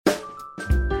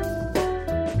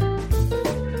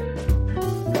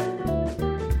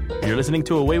You're listening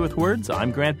to Away with Words.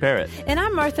 I'm Grant Barrett. And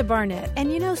I'm Martha Barnett.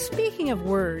 And speaking of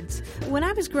words, when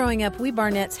I was growing up, we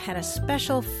Barnetts had a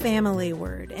special family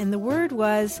word, and the word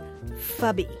was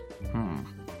fubby.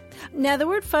 Now, the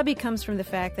word fubby comes from the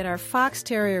fact that our fox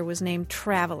terrier was named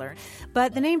Traveler.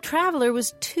 But the name Traveler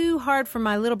was too hard for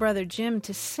my little brother Jim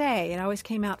to say. It always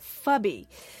came out fubby.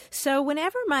 So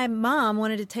whenever my mom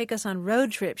wanted to take us on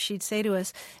road trips, she'd say to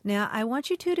us, "Now, I want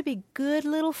you two to be good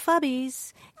little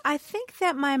fubbies." I think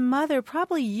that my mother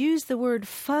probably used the word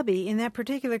fubby in that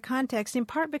particular context, in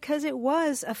part because it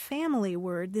was a family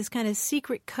word, this kind of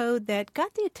secret code that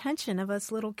got the attention of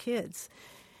us little kids.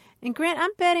 And Grant, I'm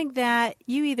betting that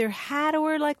you either had a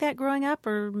word like that growing up,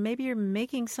 or maybe you're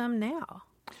making some now.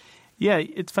 Yeah,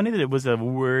 it's funny that it was a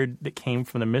word that came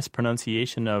from the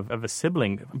mispronunciation of a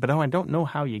sibling. But I don't know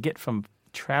how you get from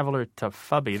Traveler to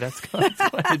fubby. That's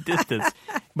quite a distance.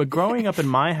 But growing up in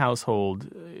my household,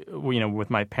 with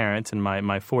my parents and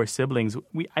my four siblings,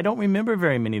 I don't remember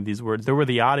very many of these words. There were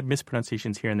the odd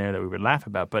mispronunciations here and there that we would laugh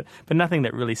about, but nothing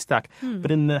that really stuck.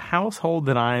 But in the household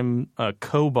that I'm a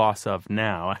co-boss of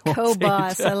now, I won't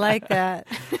co-boss, say I like that.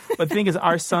 But the thing is,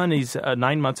 our son, he's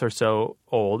 9 months or so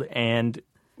old, and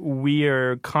we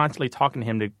are constantly talking to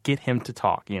him to get him to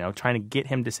talk, trying to get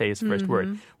him to say his first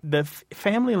word. The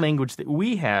family language that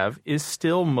we have is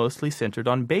still mostly centered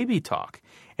on baby talk.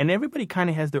 And everybody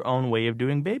kind of has their own way of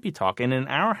doing baby talk. And in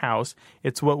our house,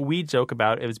 it's what we joke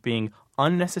about as being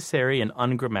unnecessary and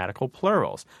ungrammatical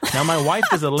plurals. Now, my wife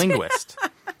is a linguist.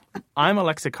 I'm a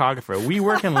lexicographer. We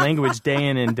work in language day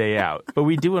in and day out, but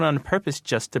we do it on purpose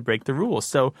just to break the rules.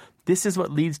 So this is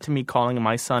what leads to me calling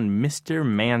my son Mr.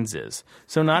 Manses.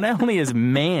 So not only is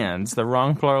mans the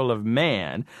wrong plural of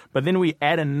man, but then we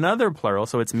add another plural,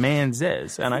 so it's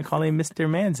manses, and I call him Mr.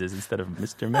 Manses instead of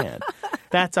Mr. Man.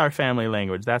 That's our family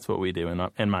language. That's what we do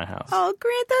in my house. Oh,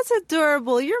 Grant, that's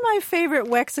adorable. You're my favorite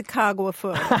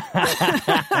lexicographer.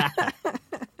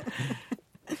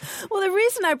 Well, the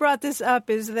reason I brought this up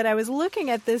is that I was looking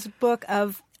at this book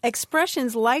of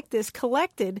expressions like this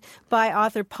collected by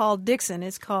author Paul Dixon.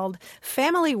 It's called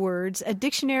Family Words, A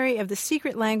Dictionary of the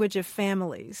Secret Language of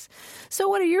Families. So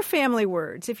what are your family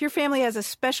words? If your family has a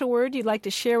special word you'd like to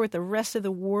share with the rest of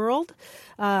the world,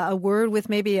 a word with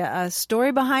maybe a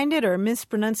story behind it or a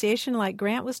mispronunciation like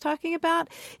Grant was talking about,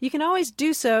 you can always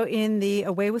do so in the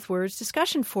Away with Words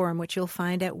discussion forum, which you'll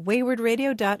find at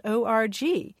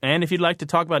waywardradio.org. And if you'd like to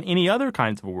talk about any other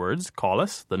kinds of words, call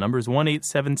us. The number is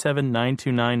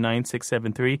 1-877-929-9673,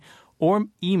 or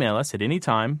email us at any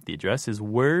time. The address is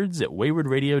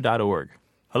words@waywardradio.org.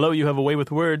 Hello, you have Away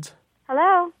with Words.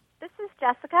 Hello, this is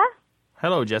Jessica.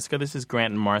 Hello, Jessica. This is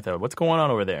Grant and Martha. What's going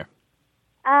on over there?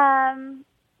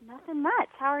 Nothing much.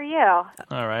 How are you?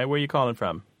 All right. Where are you calling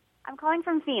from? I'm calling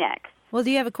from Phoenix. Well, do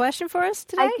you have a question for us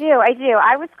today? I do.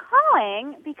 I was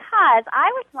calling because I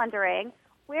was wondering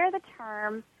where the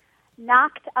term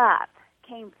knocked up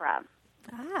came from.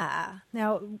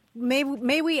 Now,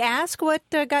 may we ask what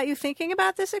got you thinking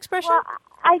about this expression? Well,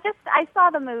 I saw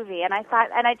the movie and I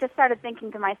just started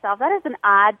thinking to myself, that is an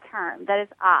odd term. That is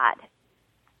odd.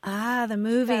 The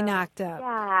movie Knocked Up.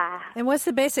 Yeah. And what's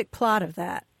the basic plot of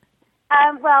that?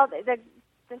 Well, this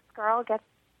girl gets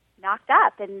knocked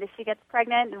up and she gets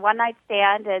pregnant and one night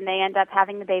stand and they end up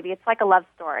having the baby. It's like a love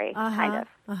story, kind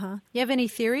of. You have any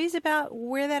theories about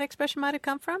where that expression might have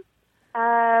come from?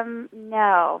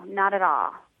 No, not at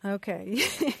all. Okay.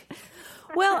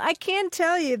 Well, I can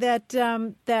tell you that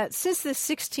that since the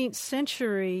 16th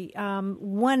century,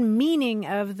 one meaning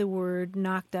of the word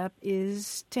knocked up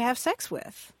is to have sex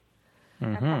with.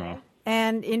 Okay.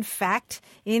 And in fact,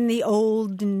 in the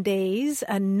olden days,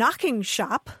 a knocking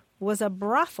shop was a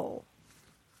brothel.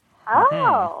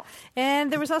 Oh.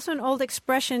 And there was also an old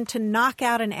expression to knock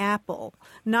out an apple.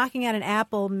 Knocking out an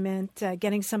apple meant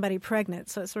getting somebody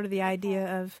pregnant. So it's sort of the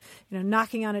idea of,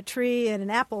 knocking on a tree and an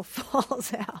apple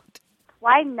falls out.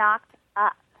 Why knocked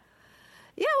up?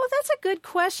 Yeah, well, that's a good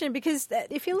question because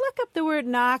if you look up the word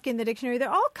knock in the dictionary, there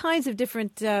are all kinds of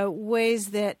different ways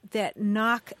that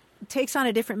knock takes on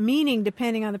a different meaning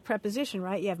depending on the preposition,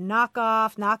 right? You have knock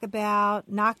off, knock about,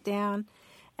 knock down.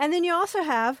 And then you also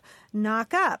have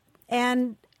knock up.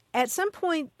 And at some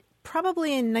point,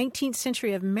 probably in 19th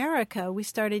century America, we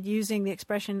started using the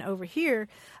expression over here,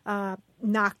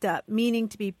 knocked up, meaning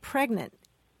to be pregnant.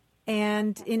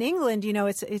 And in England,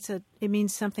 it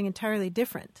means something entirely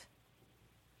different.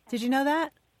 Did you know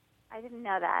that? I didn't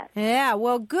know that. Yeah,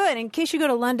 well, good. In case you go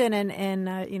to London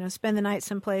and spend the night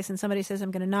someplace and somebody says,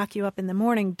 I'm going to knock you up in the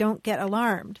morning, don't get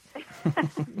alarmed.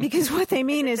 Because what they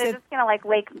mean is they're that... just going to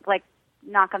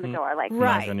knock on the door.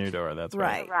 Knock on your door, that's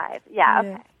right. Arrive.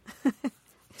 Yeah, okay.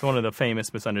 It's one of the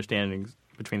famous misunderstandings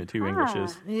between the two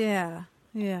Englishes. Yeah.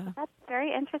 That's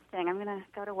very interesting. I'm going to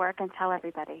go to work and tell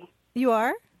everybody. You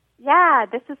are? Yeah,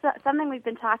 this is something we've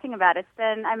been talking about.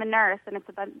 I'm a nurse, and it's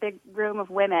a big room of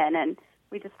women, and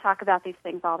we just talk about these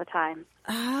things all the time.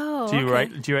 Oh, Do you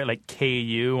okay. write like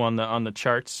KU on the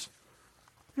charts?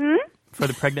 For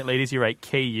the pregnant ladies, you write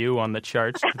KU on the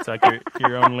charts. It's like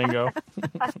your own lingo.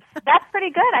 That's pretty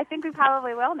good. I think we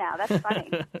probably will now. That's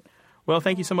funny. Well,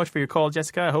 thank you so much for your call,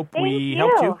 Jessica. I hope we you.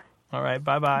 helped you. All right,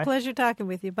 bye-bye. Pleasure talking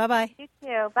with you. Bye-bye. You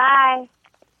too. Bye.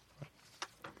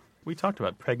 We talked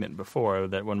about pregnant before,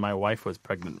 that when my wife was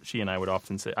pregnant, she and I would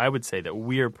often say, I would say that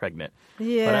we're pregnant.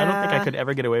 Yeah. But I don't think I could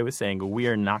ever get away with saying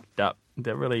we're knocked up.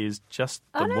 That really is just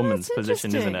the woman's that's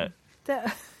position, isn't it?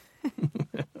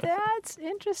 That's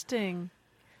interesting.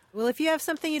 Well, if you have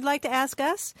something you'd like to ask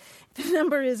us, the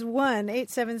number is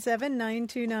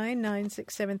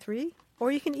 1-877-929-9673,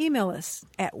 or you can email us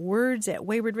at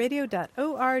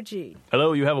words@waywardradio.org.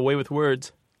 Hello, you have a way with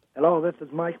words. Hello, this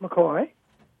is Mike McCoy.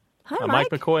 Hi, Mike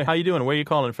McCoy, how you doing? Where are you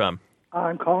calling from?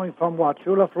 I'm calling from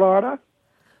Wauchula, Florida.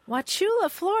 Wauchula,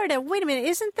 Florida. Wait a minute,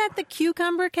 isn't that the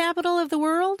cucumber capital of the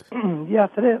world? Yes,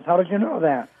 it is. How did you know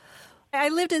that? I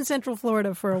lived in Central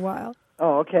Florida for a while.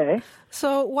 Oh, okay.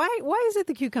 So why is it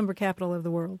the cucumber capital of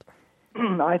the world?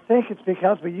 I think it's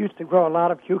because we used to grow a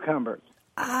lot of cucumbers.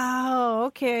 Oh,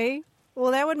 okay.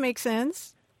 Well, that would make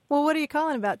sense. Well, what are you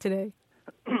calling about today?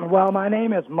 Well, my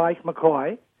name is Mike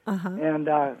McCoy, and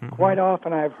quite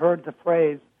often I've heard the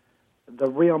phrase, the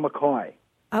real McCoy.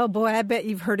 Oh, boy, I bet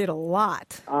you've heard it a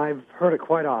lot. I've heard it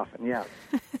quite often, yes.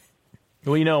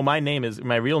 Well, you know, my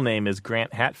real name is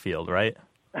Grant Hatfield, right?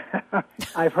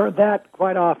 I've heard that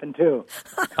quite often, too.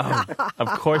 Oh, of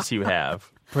course you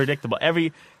have. Predictable.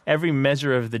 Every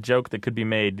measure of the joke that could be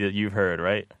made that you've heard,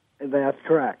 right? That's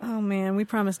correct. Oh, man, we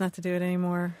promise not to do it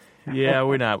anymore. Yeah,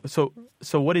 we're not. So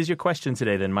what is your question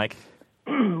today then, Mike?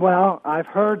 Well, I've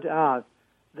heard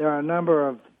there are a number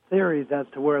of theories as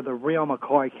to where the real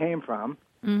McCoy came from,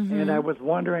 and I was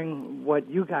wondering what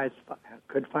you guys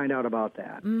could find out about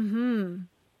that.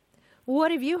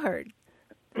 What have you heard?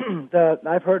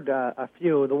 I've heard a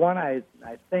few. The one I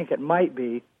think it might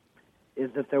be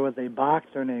is that there was a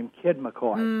boxer named Kid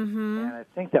McCoy, and I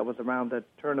think that was around the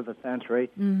turn of the century,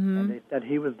 and they said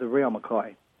he was the real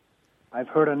McCoy. I've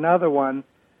heard another one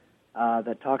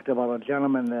that talked about a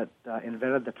gentleman that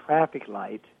invented the traffic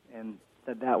light and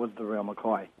said that was the real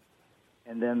McCoy.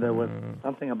 And then there was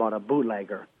something about a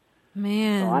bootlegger.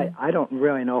 Man. So I don't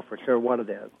really know for sure what it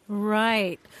is.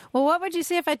 Right. Well, what would you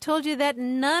say if I told you that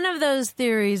none of those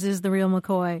theories is the real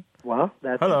McCoy? Well,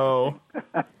 that's... Hello.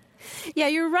 Yeah,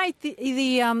 you're right.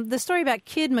 The story about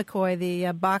Kid McCoy,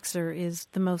 the boxer, is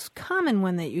the most common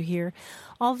one that you hear.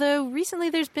 Although recently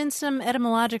there's been some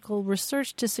etymological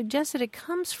research to suggest that it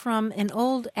comes from an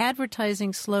old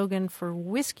advertising slogan for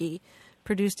whiskey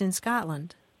produced in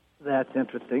Scotland. That's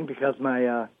interesting because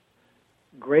my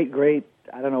great,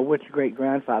 I don't know which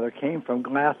great-grandfather came from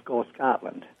Glasgow,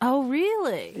 Scotland. Oh,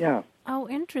 really? Yeah. Oh,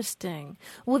 interesting.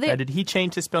 Well, Did he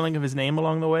change the spelling of his name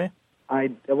along the way? I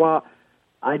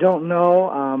don't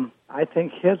know. I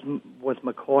think his was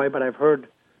McCoy, but I've heard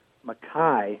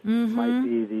Mackay might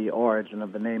be the origin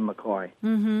of the name McCoy.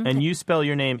 And you spell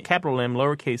your name capital M,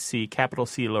 lowercase c, capital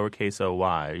C, lowercase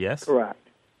o-y, yes? Correct.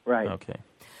 Right. Okay.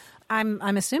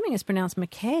 I'm assuming it's pronounced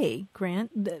Mackay,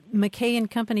 Grant. The Mackay and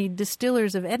Company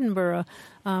Distillers of Edinburgh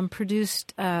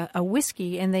produced a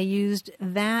whiskey, and they used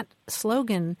that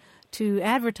slogan to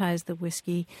advertise the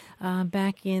whiskey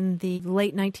back in the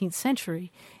late 19th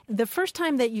century. The first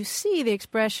time that you see the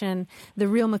expression, the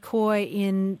real McCoy,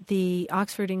 in the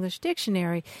Oxford English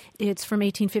Dictionary, it's from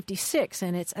 1856,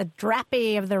 and it's a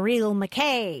drappy of the real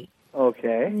Mackay.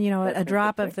 Okay. You know, a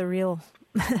drop of the real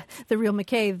the real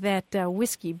Mackay, that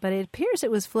whiskey. But it appears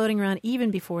it was floating around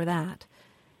even before that.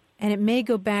 And it may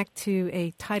go back to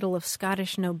a title of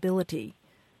Scottish nobility.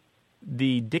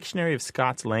 The Dictionary of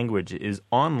Scots Language is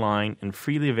online and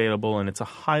freely available, and it's a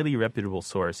highly reputable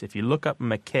source. If you look up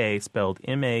Mackay, spelled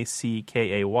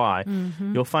M-A-C-K-A-Y,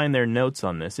 you'll find their notes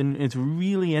on this. And it's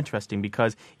really interesting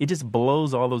because it just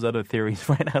blows all those other theories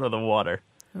right out of the water.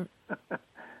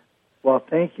 Well,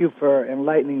 thank you for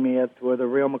enlightening me as to where the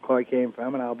real McCoy came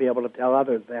from, and I'll be able to tell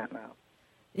others that now.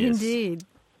 Yes. Indeed.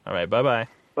 All right, bye-bye.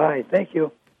 Bye. Thank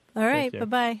you. All right, you.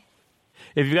 bye-bye.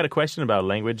 If you've got a question about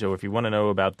language or if you want to know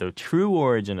about the true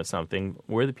origin of something,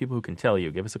 we're the people who can tell you.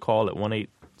 Give us a call at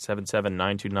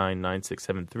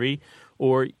 1-877-929-9673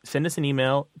 or send us an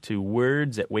email to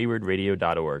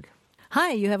words@waywardradio.org.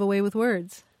 Hi, you have a way with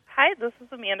words. Hi, this is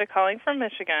Amanda calling from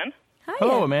Michigan. Hi.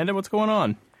 Hello, Amanda. What's going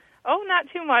on? Oh, not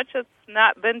too much. It's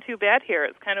not been too bad here.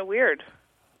 It's kind of weird.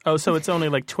 Oh, so it's only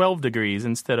like 12 degrees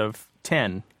instead of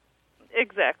 10.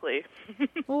 Exactly.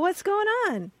 Well, what's going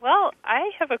on? Well,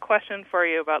 I have a question for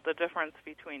you about the difference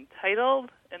between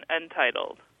titled and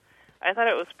untitled. I thought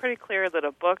it was pretty clear that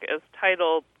a book is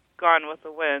titled Gone with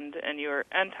the Wind, and you are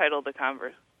entitled to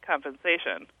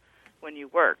compensation when you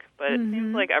work. But it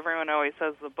seems like everyone always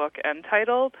says the book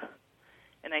entitled,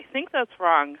 and I think that's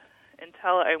wrong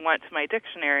until I went to my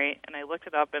dictionary and I looked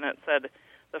it up, and it said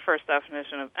the first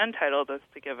definition of entitled is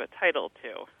to give a title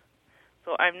to.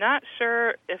 So I'm not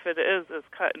sure if it is as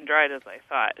cut and dried as I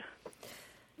thought.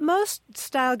 Most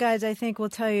style guides, I think, will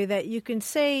tell you that you can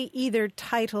say either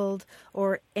titled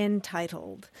or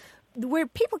entitled. Where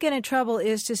people get in trouble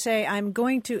is to say, I'm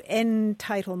going to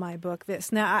entitle my book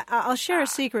this. Now, I'll share a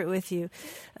secret with you,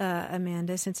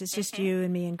 Amanda, since it's just you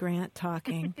and me and Grant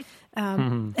talking.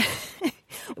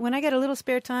 When I got a little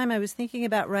spare time, I was thinking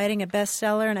about writing a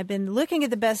bestseller, and I've been looking at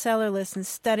the bestseller list and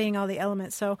studying all the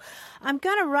elements. So I'm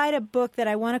going to write a book that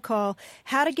I want to call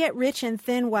How to Get Rich and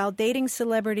Thin While Dating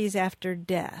Celebrities After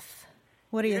Death.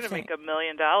 What do you think? You're going to make $1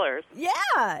 million.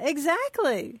 Yeah,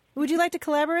 exactly. Would you like to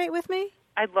collaborate with me?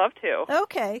 I'd love to.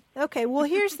 Okay. Well,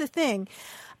 here's the thing.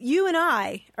 You and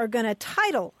I are going to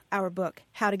title our book,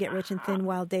 How to Get Rich and Thin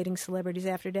While Dating Celebrities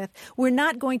After Death. We're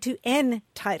not going to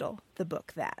entitle the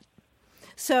book that.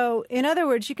 So, in other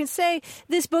words, you can say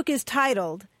this book is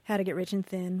titled How to Get Rich and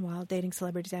Thin While Dating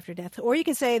Celebrities After Death. Or you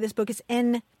can say this book is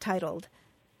entitled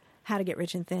How to Get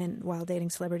Rich and Thin While Dating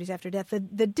Celebrities After Death.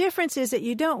 The difference is that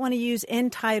you don't want to use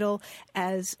entitle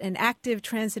as an active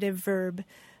transitive verb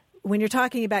when you're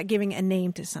talking about giving a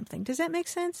name to something. Does that make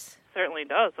sense? Certainly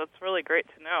does. That's really great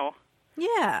to know.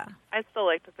 Yeah. I still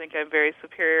like to think I'm very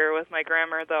superior with my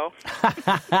grammar, though.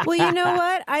 Well, you know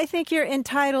what? I think you're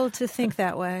entitled to think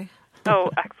that way.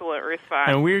 Oh, excellent response.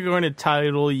 And we're going to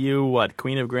title you, what,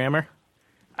 Queen of Grammar?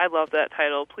 I love that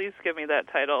title. Please give me that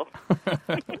title.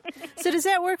 So does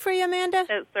that work for you, Amanda?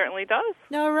 It certainly does.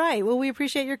 All right. Well, we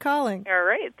appreciate your calling. All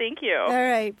right. Thank you. All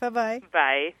right. Bye-bye.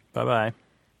 Bye. Bye-bye.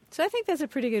 So I think that's a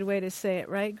pretty good way to say it,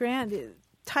 right, Grant?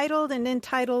 Titled and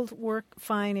entitled work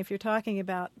fine if you're talking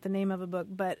about the name of a book,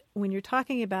 but when you're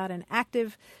talking about an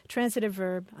active transitive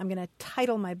verb, I'm going to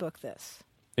title my book this.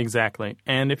 Exactly.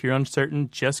 And if you're uncertain,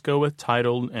 just go with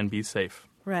titled and be safe.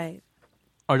 Right.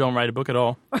 Or don't write a book at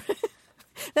all.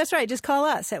 That's right. Just call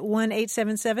us at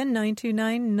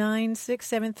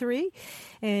 1-877-929-9673.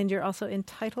 And you're also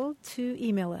entitled to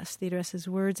email us. The address is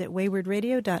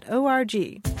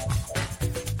words@waywardradio.org.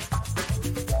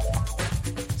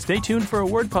 Stay tuned for a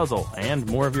word puzzle and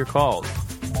more of your calls.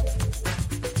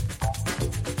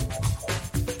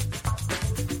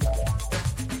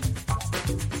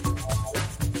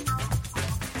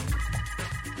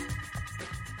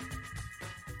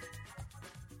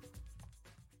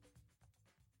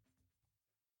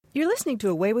 You're listening to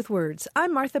A Way with Words.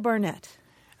 I'm Martha Barnett.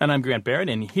 And I'm Grant Barrett,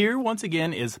 and here once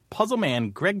again is puzzle man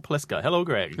Greg Pliska. Hello,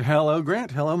 Greg. Hello,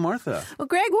 Grant. Hello, Martha. Well,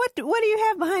 Greg, what do you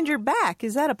have behind your back?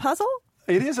 Is that a puzzle?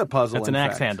 It is a puzzle. That's an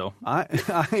axe handle.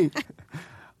 I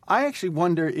actually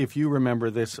wonder if you remember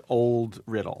this old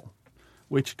riddle,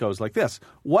 which goes like this.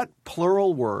 What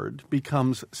plural word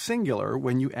becomes singular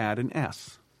when you add an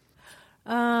S?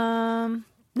 No.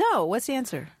 What's the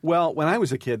answer? Well, when I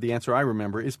was a kid, the answer I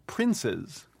remember is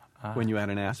princes. When you add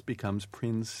an S, becomes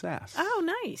princess. Oh,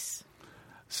 nice.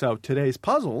 So today's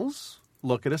puzzles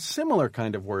look at a similar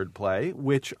kind of wordplay,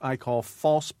 which I call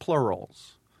false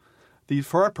plurals. These,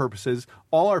 for our purposes,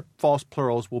 all our false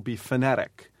plurals will be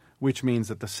phonetic, which means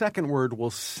that the second word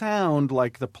will sound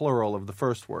like the plural of the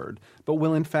first word, but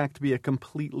will in fact be a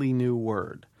completely new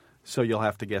word. So you'll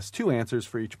have to guess two answers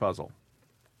for each puzzle.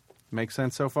 Make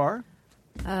sense so far?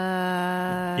 Yes.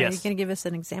 Are you going to give us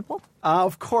an example?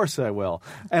 Of course I will.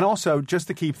 And also, just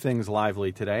to keep things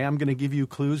lively today, I'm going to give you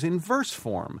clues in verse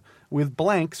form with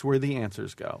blanks where the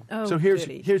answers go. Oh, so here's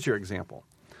your example.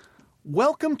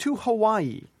 Welcome to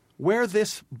Hawaii, where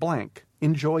this blank.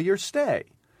 Enjoy your stay.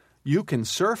 You can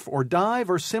surf or dive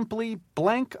or simply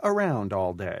blank around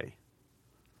all day.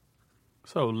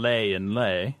 So lay and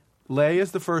lay. Lay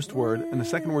is the first word, and the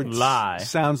second word Lie.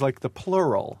 Sounds like the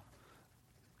plural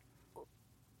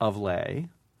of lay.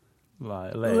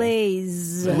 Lay.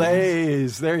 Lays.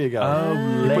 Lays. There you go.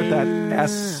 Oh, you put that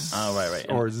S right.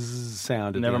 or Z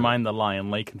sound. at the Never end. mind the lie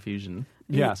and lay confusion.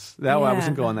 Yes, I Yeah.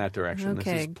 wasn't going that direction.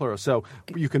 Okay. This is plural. So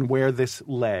you can wear this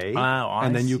lay,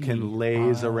 and then you see. can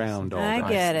laze around all I day.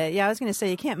 get it. Yeah, I was going to say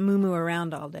you can't moo-moo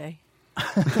around all day.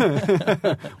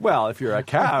 Well, if you're a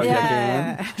cow,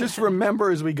 Yeah. you can. Just remember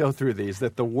as we go through these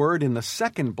that the word in the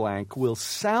second blank will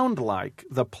sound like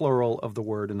the plural of the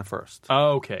word in the first.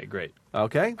 Okay, great.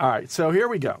 Okay? All right, so here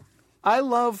we go. I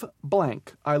love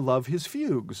blank. I love his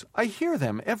fugues. I hear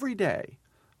them every day.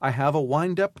 I have a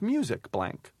wind-up music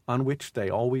blank on which they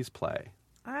always play.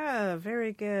 Ah,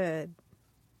 very good.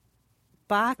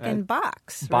 Bach and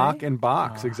box. Bach right? and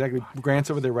box, exactly. Grant's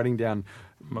over there writing down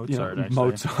Mozart, actually.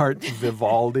 Mozart,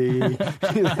 Vivaldi,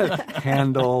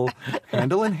 Handel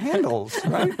and Handels,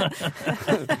 right?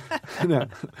 No.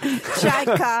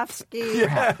 Tchaikovsky.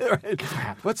 Yeah, right.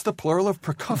 What's the plural of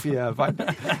Prokofiev?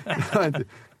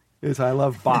 I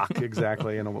love Bach,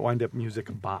 exactly, and a wind-up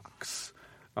music box.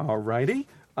 All righty.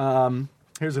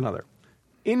 Here's another.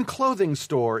 In clothing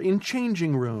store, in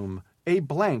changing room, a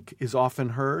blank is often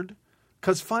heard,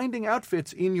 'cause finding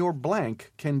outfits in your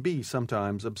blank can be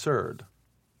sometimes absurd.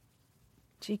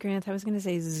 Gee, Grant, I was going to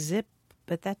say zip,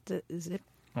 but that zip.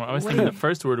 Well, I was thinking the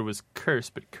first word was curse,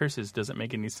 but curses doesn't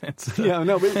make any sense. Yeah,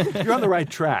 no, but you're on the right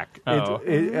track. Oh.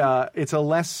 It's a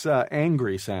less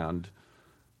angry sound.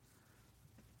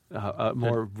 A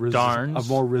more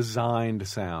resigned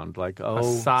sound, like A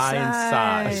sigh and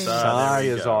sigh. Sigh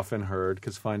is often heard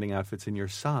because finding outfits in your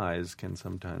size can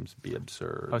sometimes be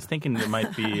absurd. I was thinking there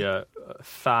might be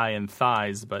thigh and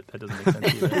thighs, but that doesn't make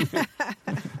sense either.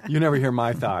 You never hear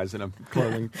my thighs in a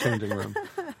clothing changing room.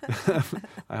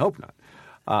 I hope not.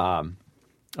 All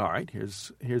right,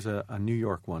 here's a New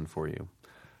York one for you.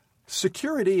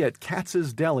 Security at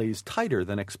Katz's Deli's tighter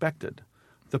than expected.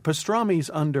 The pastrami's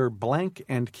under blank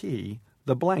and key.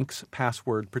 The blank's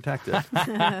password protected.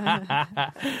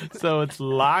 So it's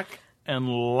lock and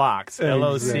locks.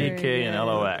 L-O-C-K and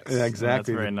L-O-X.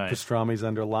 Exactly. That's very nice. Pastrami's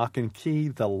under lock and key.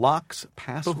 The lock's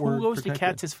password But who goes protected. to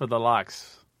Katz's for the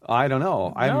locks? I don't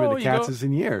know. I haven't been to Katz's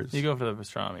in years. You go for the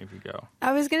pastrami if you go.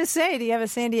 I was going to say, do you have a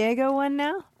San Diego one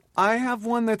now? I have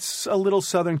one that's a little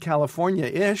Southern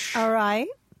California-ish. All right.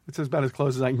 It's about as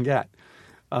close as I can get.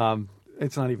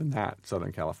 It's not even that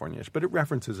Southern California-ish, but it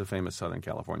references a famous Southern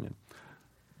Californian.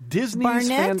 Disney's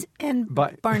Barnett and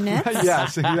Barnett?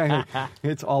 Yes, exactly.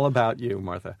 It's all about you,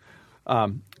 Martha.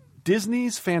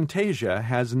 Disney's Fantasia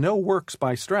has no works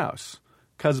by Strauss,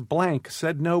 'cause blank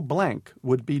said no blank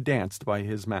would be danced by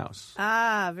his mouse.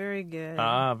 Ah, very good.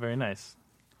 Ah, very nice.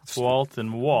 Walt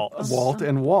and Waltz. Walt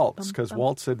and Waltz, because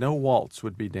Walt said no waltz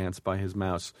would be danced by his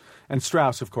mouse. And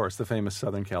Strauss, of course, the famous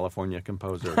Southern California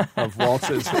composer of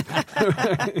waltzes.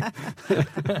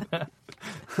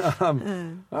 All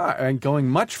right, and going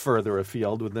much further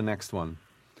afield with the next one.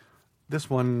 This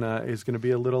one is going to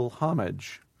be a little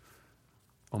homage.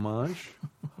 Homage?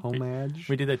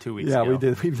 We did that 2 weeks ago. Yeah, we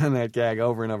did. We've done that gag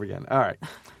over and over again. All right,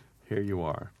 here you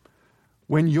are.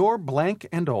 When you're blank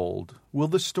and old, will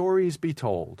the stories be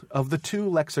told of the two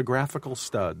lexicographical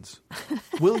studs?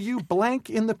 Will you blank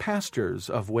in the pastures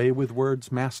of way with words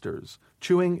masters,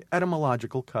 chewing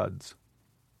etymological cuds?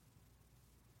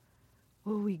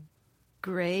 Will we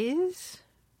graze?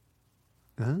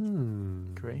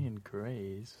 Gray and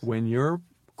grays. When you're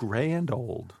gray and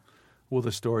old, will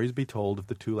the stories be told of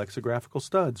the two lexicographical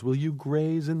studs? Will you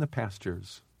graze in the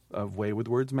pastures of way with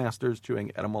words masters,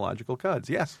 chewing etymological cuds?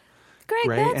 Yes. Greg,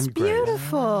 Gray that's and gray.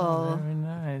 beautiful. Very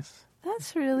nice.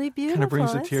 That's really beautiful. Kind of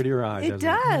brings a tear to your eye, It doesn't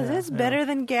does. it? It's better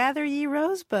than Gather Ye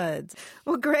Rosebuds.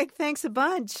 Well, Greg, thanks a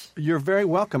bunch. You're very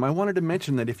welcome. I wanted to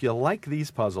mention that if you like these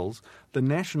puzzles, the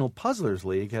National Puzzlers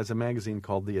League has a magazine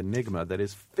called The Enigma that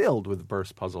is filled with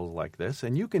verse puzzles like this,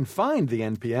 and you can find the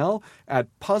NPL at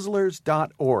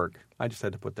puzzlers.org. I just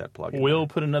had to put that plug in. We'll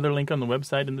put another link on the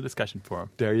website in the discussion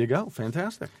forum. There you go.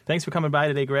 Fantastic. Thanks for coming by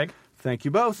today, Greg. Thank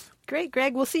you both. Great,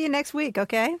 Greg. We'll see you next week,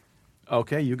 okay?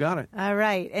 Okay, you got it. All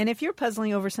right. And if you're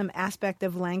puzzling over some aspect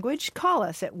of language, call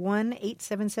us at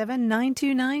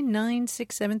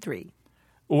 1-877-929-9673.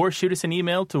 Or shoot us an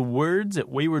email to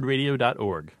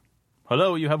words@waywardradio.org.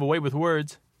 Hello, you have a way with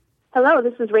words. Hello,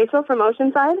 this is Rachel from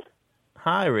Oceanside.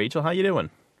 Hi, Rachel. How you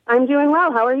doing? I'm doing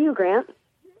well. How are you, Grant?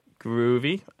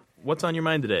 Groovy. What's on your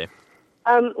mind today?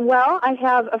 Well, I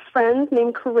have a friend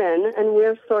named Corinne, and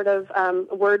we're sort of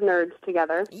word nerds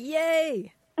together.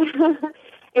 Yay!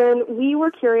 And we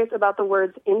were curious about the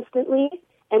words instantly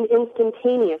and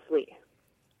instantaneously.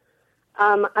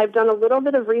 I've done a little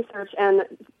bit of research, and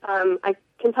I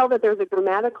can tell that there's a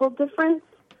grammatical difference,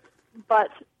 but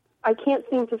I can't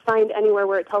seem to find anywhere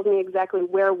where it tells me exactly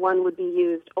where one would be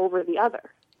used over the other.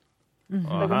 Mm-hmm.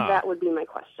 So I guess that would be my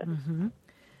question. Mm-hmm.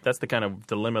 That's the kind of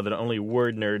dilemma that only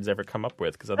word nerds ever come up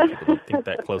with, because other people don't think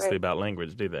that closely Right. about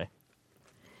language, do they?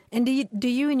 And do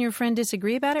you and your friend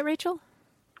disagree about it, Rachel?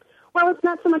 Well, it's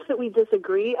not so much that we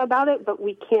disagree about it, but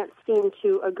we can't seem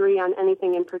to agree on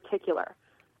anything in particular.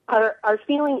 Our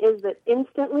feeling is that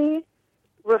instantly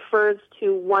refers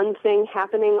to one thing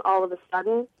happening all of a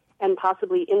sudden, and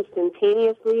possibly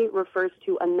instantaneously refers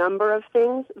to a number of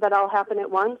things that all happen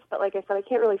at once. But like I said, I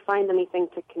can't really find anything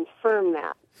to confirm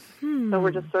that. So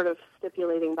we're just sort of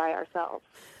stipulating by ourselves.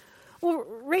 Well,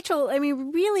 Rachel, I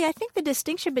mean, really, I think the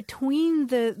distinction between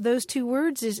those two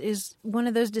words is one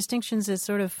of those distinctions that's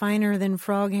sort of finer than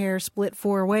frog hair split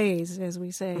four ways, as we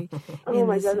say. Oh,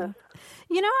 my goodness.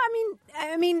 You know,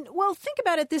 I mean, well, think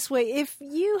about it this way. If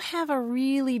you have a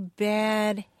really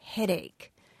bad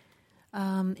headache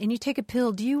and you take a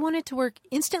pill, do you want it to work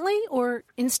instantly or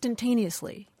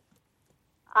instantaneously?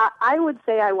 I would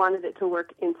say I wanted it to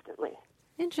work instantly.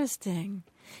 Interesting.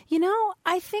 You know,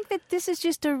 I think that this is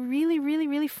just a really, really,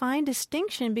 really fine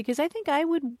distinction because I think I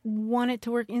would want it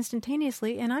to work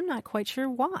instantaneously, and I'm not quite sure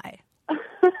why.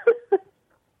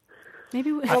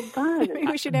 Maybe we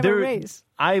should have a raise.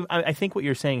 I think what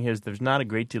you're saying here is there's not a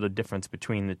great deal of difference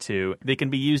between the two. They can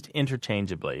be used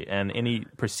interchangeably, and any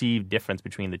perceived difference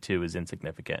between the two is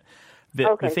insignificant.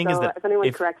 The thing is that if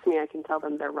anyone corrects me, I can tell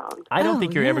them they're wrong. I don't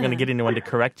think you're ever going to get anyone to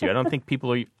correct you. I don't think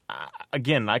people are...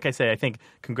 Again, like I say, I think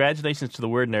congratulations to the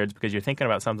word nerds because you're thinking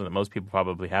about something that most people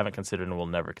probably haven't considered and will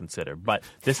never consider. But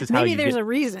this is how Maybe there's a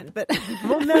reason, but...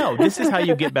 Well, no. This is how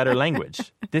you get better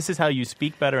language. This is how you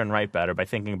speak better and write better by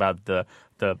thinking about the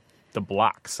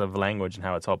blocks of language and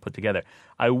how it's all put together.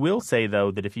 I will say,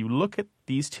 though, that if you look at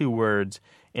these two words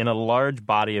in a large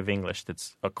body of English,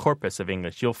 that's a corpus of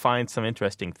English, you'll find some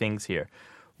interesting things here.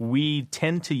 We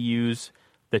tend to use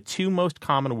the two most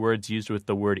common words used with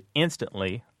the word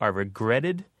instantly are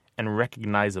regretted and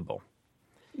recognizable.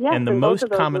 Yes, and the both most of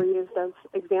those common were used as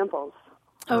examples.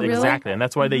 Oh, really? Exactly, and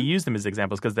that's why they use them as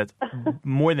examples, because that's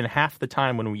more than half the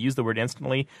time when we use the word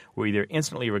instantly, we're either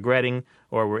instantly regretting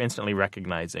or we're instantly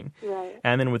recognizing. Right.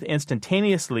 And then with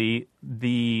instantaneously,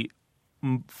 the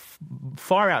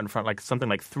far out in front, like something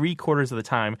like 3/4 of the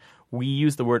time, we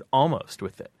use the word almost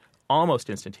with it, almost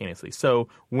instantaneously. So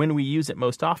when we use it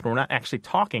most often, we're not actually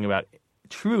talking about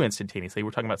true instantaneously.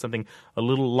 We're talking about something a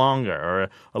little longer or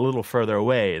a little further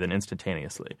away than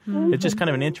instantaneously. Mm-hmm. It's just kind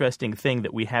of an interesting thing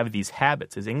that we have these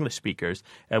habits as English speakers,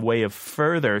 a way of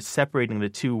further separating the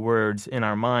two words in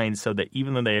our minds so that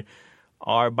even though they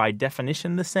are by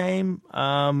definition the same,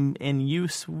 in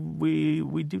use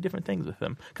we do different things with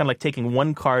them. Kind of like taking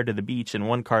one car to the beach and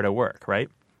one car to work, right?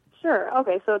 Sure.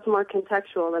 Okay, so it's more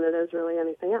contextual than it is really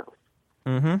anything else.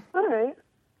 Mm-hmm. All right.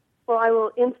 Well, I will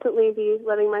instantly be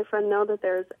letting my friend know that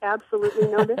there's absolutely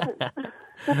no difference.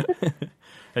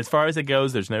 As far as it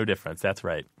goes, there's no difference. That's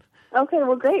right. Okay,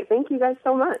 well, great. Thank you guys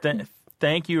so much.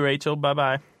 Thank you, Rachel.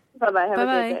 Bye-bye. Bye-bye. Have a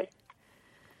good day.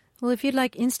 Well, if you'd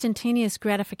like instantaneous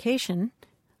gratification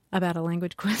about a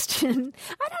language question,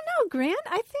 I don't know, Grant.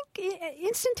 I think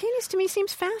instantaneous to me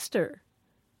seems faster.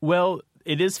 Well,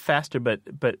 it is faster, but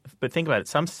think about it.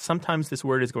 Sometimes this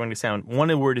word is going to sound,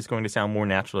 one word is going to sound more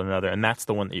natural than another, and that's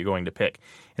the one that you're going to pick.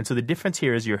 And so the difference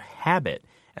here is your habit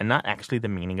and not actually the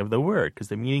meaning of the word, because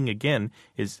the meaning, again,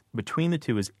 is between the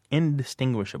two is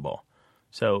indistinguishable.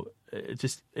 So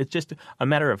it's just a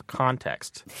matter of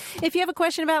context. If you have a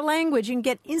question about language, you can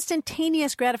get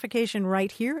instantaneous gratification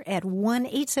right here at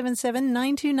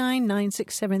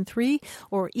 1-877-929-9673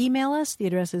 or email us. The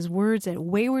address is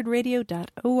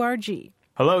words@waywardradio.org.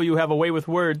 Hello, you have a way with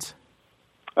words.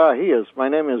 He is. My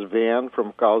name is Van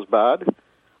from Carlsbad.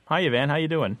 Hi, Van. How you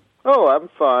doing? Oh, I'm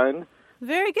fine.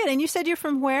 Very good. And you said you're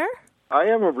from where? I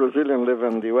am a Brazilian, live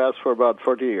in the U.S. for about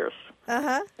 40 years.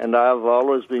 Uh-huh. And I've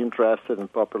always been interested in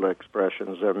popular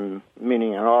expressions and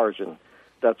meaning and origin.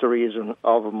 That's the reason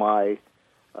of my,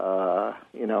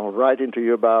 writing to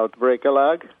you about break a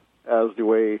leg as the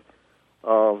way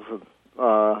of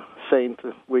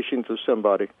wishing to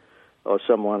somebody or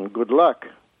someone good luck.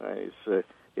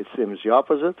 It seems the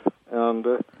opposite, and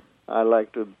I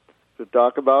like to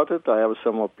talk about it. I have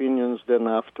some opinions, then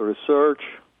have to research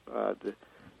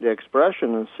the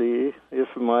expression and see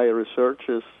if my research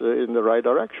is in the right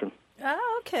direction.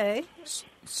 Oh, okay.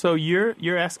 So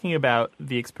you're asking about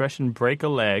the expression break a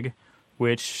leg,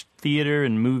 which theater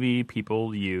and movie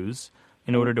people use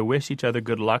in order to wish each other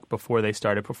good luck before they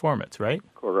start a performance, right?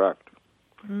 Correct.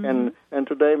 Mm-hmm. And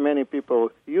today many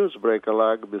people use break a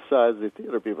leg besides the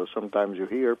theater people. Sometimes you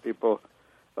hear people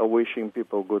wishing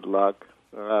people good luck,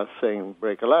 saying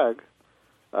break a leg.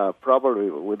 Probably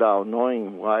without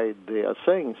knowing why they are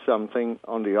saying something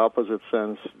on the opposite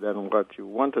sense than what you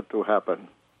wanted to happen.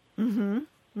 Mm-hmm.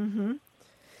 Mm-hmm.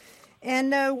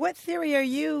 And what theory are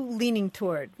you leaning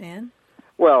toward, Van?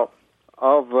 Well,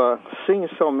 of seeing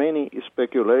so many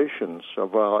speculations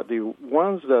of the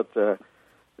ones that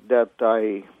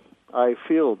I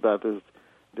feel that is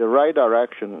the right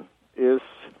direction is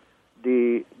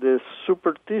the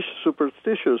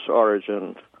superstitious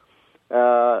origin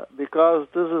because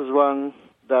this is one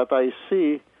that I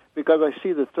see, because I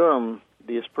see the term,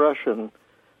 the expression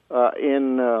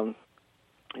in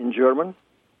German,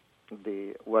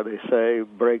 what they say,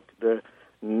 break the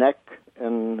neck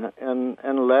and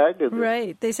leg.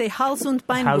 Right. They say Hals- und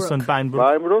Beinbruch. Hals- und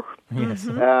Beinbruch. Yes.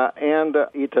 And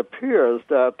it appears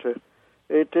that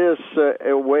it is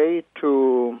a way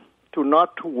to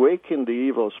not to waken the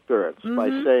evil spirits by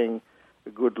saying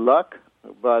good luck,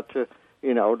 but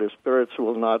the spirits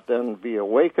will not then be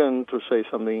awakened to say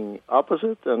something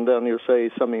opposite, and then you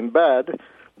say something bad.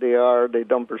 They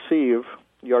don't perceive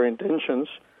your intentions,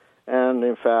 and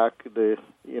in fact, the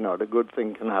good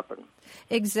thing can happen.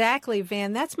 Exactly,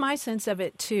 Van. That's my sense of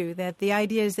it too. That the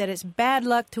idea is that it's bad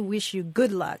luck to wish you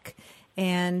good luck,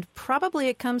 and probably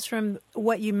it comes from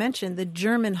what you mentioned, the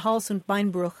German Hals- und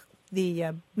Beinbruch.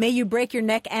 The may you break your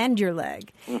neck and your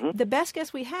leg. The best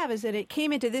guess we have is that it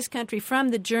came into this country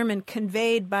from the German,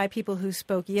 conveyed by people who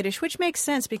spoke Yiddish, which makes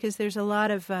sense because there's a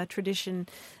lot of tradition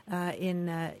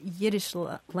in Yiddish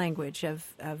language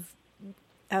of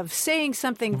saying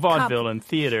something. Vaudeville and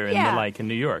theater and the like in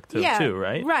New York, too,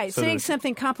 right? Right. So saying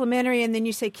something complimentary and then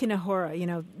you say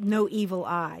kinahora, no evil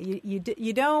eye.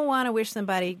 You don't want to wish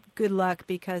somebody good luck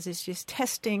because it's just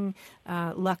testing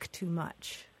luck too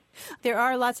much. There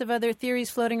are lots of other theories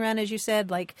floating around, as you said,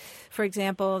 like, for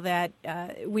example, that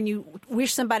when you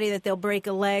wish somebody that they'll break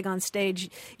a leg on stage,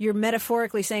 you're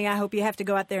metaphorically saying, I hope you have to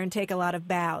go out there and take a lot of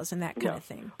bows and that kind of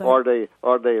thing. But, or they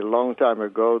a long time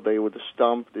ago, they would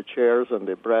stomp the chairs and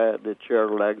the chair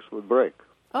legs would break.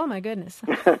 Oh, my goodness.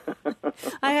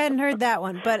 I hadn't heard that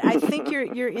one, but I think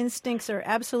your instincts are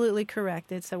absolutely correct.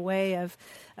 It's a way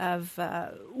of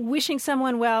wishing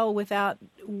someone well without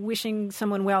wishing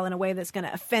someone well in a way that's going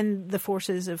to offend the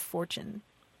forces of fortune.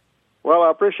 Well,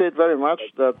 I appreciate very much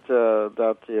that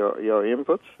your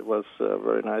input. It was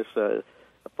very nice.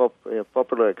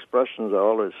 Popular expressions are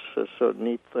always so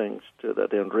neat things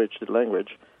that enrich the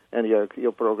language, and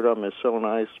your program is so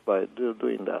nice by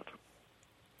doing that.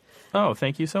 Oh,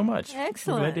 thank you so much.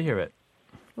 Excellent. I'm glad to hear it.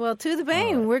 Well, to the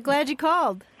Bane, we're glad you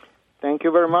called. Thank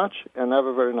you very much, and have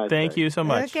a very nice day. Thank you so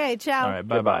much. Okay, ciao. All right,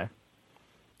 bye-bye.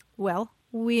 Well,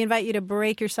 we invite you to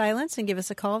break your silence and give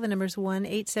us a call. The number is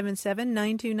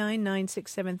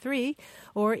 1-877-929-9673,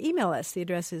 or email us. The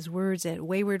address is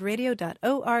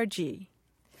words@waywardradio.org.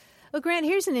 Well, Grant,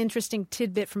 here's an interesting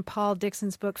tidbit from Paul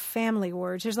Dixon's book, Family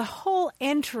Words. There's a whole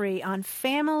entry on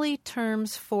family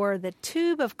terms for the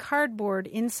tube of cardboard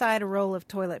inside a roll of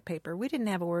toilet paper. We didn't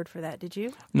have a word for that, did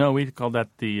you? No, we called that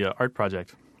the art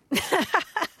project.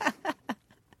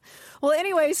 Well,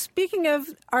 anyway, speaking of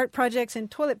art projects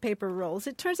and toilet paper rolls,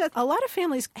 it turns out a lot of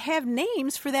families have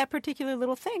names for that particular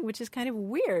little thing, which is kind of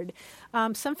weird.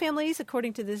 Some families,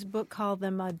 according to this book, call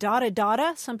them a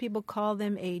dada-dada. Some people call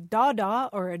them a dada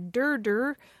or a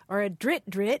dur-dur or a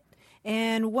drit-drit.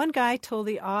 And one guy told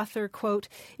the author, quote,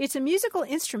 "It's a musical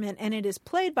instrument and it is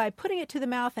played by putting it to the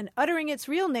mouth and uttering its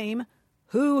real name,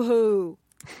 hoo-hoo."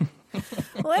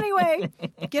 Well, anyway,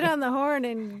 get on the horn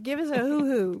and give us a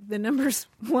hoo-hoo. The number's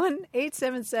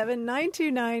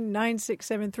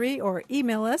 1-877-929-9673, or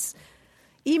email us.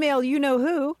 Email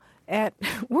you-know-who at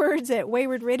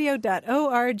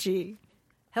words@waywardradio.org.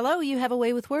 Hello, you have a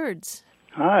way with words.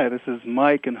 Hi, this is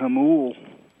Mike in Hamul.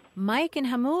 Mike in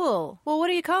Hamul. Well, what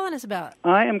are you calling us about?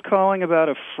 I am calling about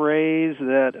a phrase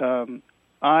that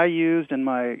I used and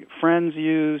my friends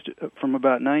used from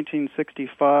about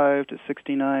 1965 to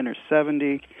 69 or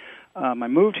 70. I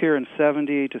moved here in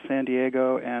 70 to San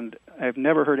Diego, and I've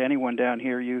never heard anyone down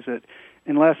here use it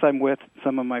unless I'm with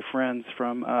some of my friends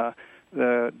from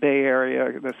the Bay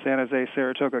Area, the San Jose,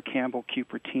 Saratoga, Campbell,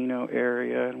 Cupertino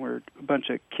area, and we're a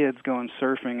bunch of kids going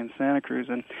surfing in Santa Cruz.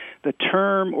 And the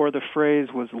term or the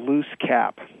phrase was loose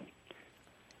cap.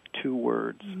 2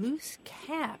 words. Loose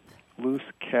cap. Loose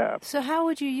cap. So how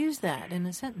would you use that in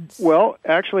a sentence? Well,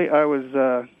 actually, I was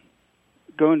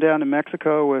going down to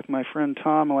Mexico with my friend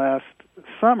Tom last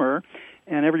summer,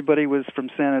 and everybody was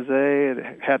from San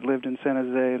Jose, had lived in San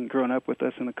Jose and grown up with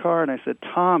us in the car, and I said,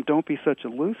 "Tom, don't be such a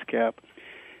loose cap."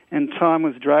 And Tom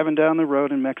was driving down the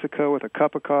road in Mexico with a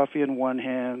cup of coffee in one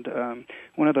hand,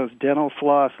 one of those dental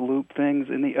floss loop things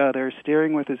in the other,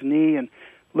 steering with his knee and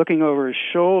looking over his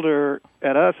shoulder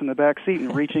at us in the back seat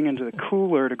and reaching into the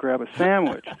cooler to grab a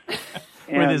sandwich.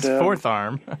 With his fourth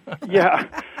arm. Yeah.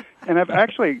 And I've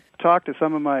actually talked to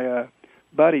some of my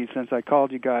buddies since I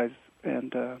called you guys,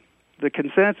 and the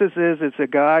consensus is it's a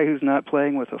guy who's not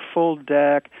playing with a full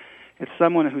deck. It's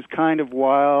someone who's kind of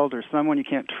wild, or someone you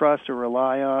can't trust or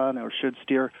rely on or should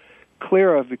steer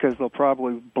clear of because they'll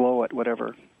probably blow at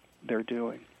whatever they're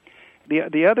doing.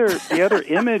 The other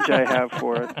image I have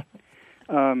for it,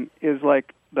 is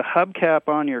like the hubcap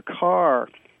on your car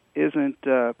isn't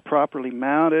properly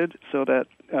mounted so that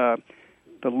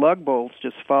the lug bolts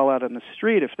just fall out in the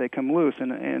street if they come loose.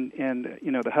 And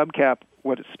you know, the hubcap,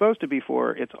 what it's supposed to be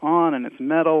for, it's on and it's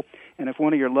metal, and if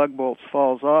one of your lug bolts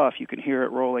falls off, you can hear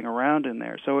it rolling around in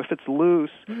there. So if it's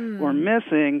loose or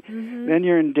missing, then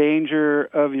you're in danger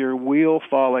of your wheel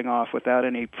falling off without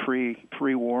any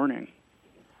pre-warning.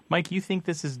 Mike, you think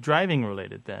this is driving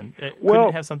related then? Well, couldn't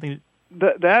it have something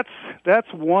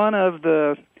that's one of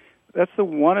the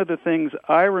one of the things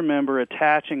I remember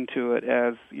attaching to it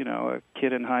as, you know, a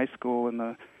kid in high school in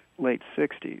the late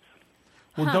 60s.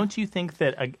 Well, don't you think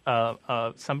that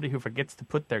somebody who forgets to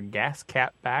put their gas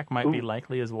cap back might be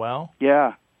likely as well?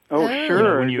 Yeah. Oh, sure. You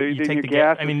know, when you take the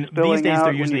gas, I mean, these days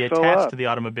they're usually attached to the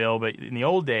automobile, but in the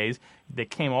old days, they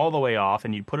came all the way off,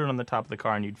 and you'd put it on the top of the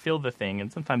car, and you'd fill the thing,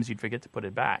 and sometimes you'd forget to put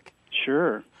it back.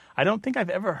 Sure. I don't think I've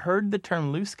ever heard the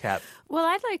term loose cap. Well,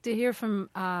 I'd like to hear from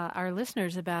our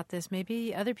listeners about this.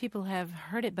 Maybe other people have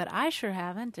heard it, but I sure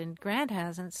haven't, and Grant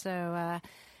hasn't. So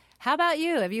how about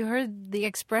you? Have you heard the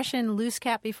expression loose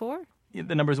cap before?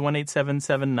 The number is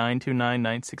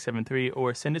 1-877-929-9673,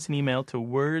 or send us an email to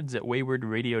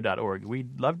words@waywardradio.org.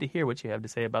 We'd love to hear what you have to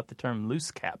say about the term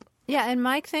loose cap. Yeah, and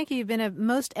Mike, thank you. You've been a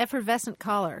most effervescent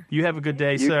caller. You have a good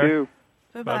day, you sir. You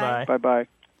too. Bye-bye. Bye-bye.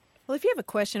 Well, if you have a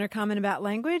question or comment about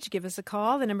language, give us a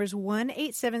call. The number is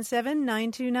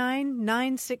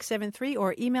 1-877-929-9673,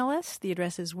 or email us. The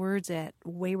address is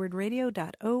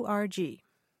words@waywardradio.org.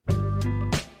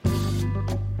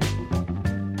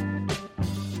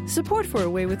 Support for A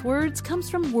Way with Words comes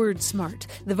from WordSmart,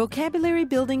 the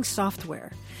vocabulary-building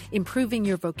software. Improving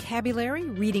your vocabulary,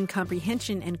 reading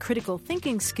comprehension, and critical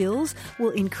thinking skills will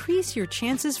increase your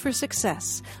chances for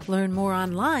success. Learn more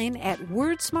online at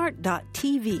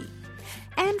wordsmart.tv.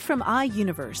 And from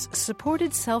iUniverse,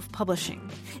 supported self-publishing.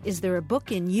 Is there a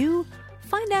book in you?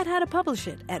 Find out how to publish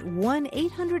it at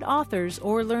 1-800-AUTHORS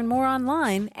or learn more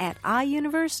online at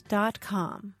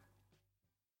iUniverse.com.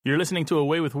 You're listening to A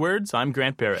Way with Words. I'm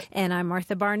Grant Barrett. And I'm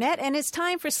Martha Barnett, and it's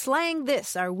time for Slang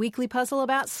This, our weekly puzzle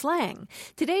about slang.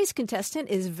 Today's contestant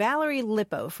is Valerie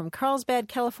Lippo from Carlsbad,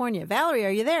 California. Valerie,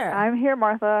 are you there? I'm here,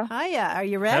 Martha. Hiya. Are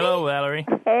you ready? Hello, Valerie.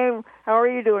 Hey, how are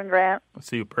you doing, Grant?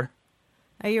 Super.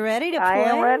 Are you ready to play? I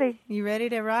am ready. You ready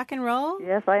to rock and roll?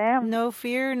 Yes, I am. No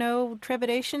fear, no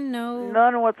trepidation, no...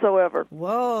 None whatsoever.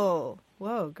 Whoa,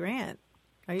 Grant.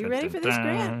 Are you ready for this,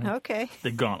 Grant? Okay. The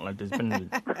gauntlet has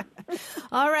been...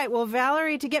 All right. Well,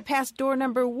 Valerie, to get past door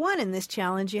number 1 in this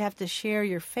challenge, you have to share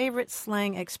your favorite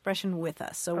slang expression with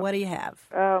us. So what do you have?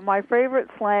 My favorite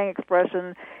slang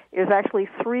expression is actually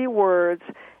 3 words,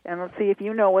 and let's see if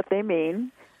you know what they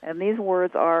mean. And these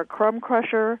words are crumb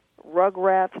crusher,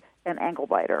 rugrat, and ankle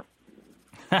biter.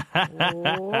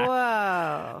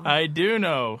 Whoa. I do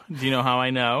know. Do you know how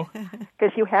I know?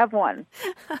 Because you have one.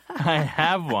 I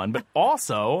have one. But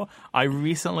also, I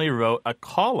recently wrote a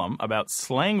column about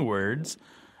slang words,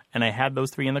 and I had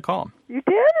those 3 in the column. You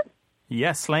did?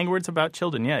 Yes, slang words about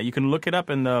children. Yeah, you can look it up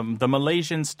in the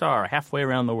Malaysian Star, halfway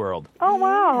around the world. Oh,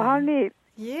 wow. How neat.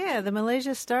 Yeah, the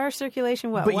Malaysia Star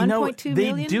circulation, what, but 1.2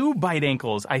 million? They do bite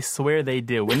ankles. I swear they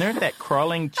do. When they're at that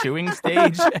crawling, chewing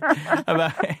stage,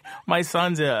 my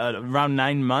son's around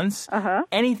 9 months.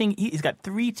 Anything, he's got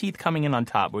 3 teeth coming in on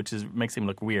top, which makes him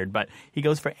look weird, but he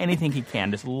goes for anything he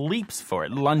can, just leaps for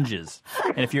it, lunges.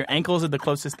 And if your ankles are the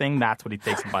closest thing, that's what he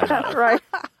takes a bite out of. Right.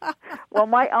 Well,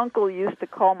 my uncle used to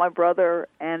call my brother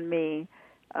and me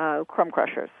crumb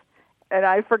crushers. And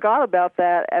I forgot about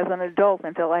that as an adult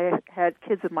until I had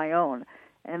kids of my own.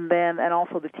 And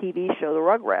also the TV show, The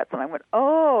Rugrats. And I went,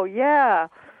 oh, yeah.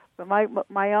 But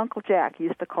my Uncle Jack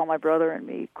used to call my brother and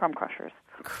me crumb crushers.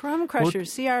 Crumb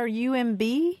crushers,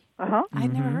 C-R-U-M-B? Uh-huh.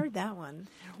 I'd never heard that one.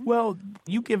 Well,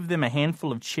 you give them a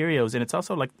handful of Cheerios, and it's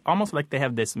also almost like they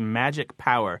have this magic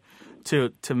power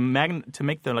to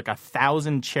make them like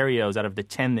 1,000 Cheerios out of the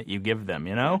 10 that you give them,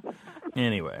 you know?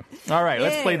 Anyway. All right,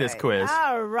 let's play this quiz.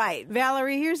 All right.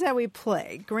 Valerie, here's how we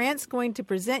play. Grant's going to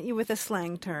present you with a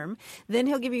slang term. Then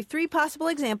he'll give you 3 possible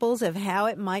examples of how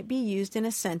it might be used in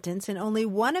a sentence, and only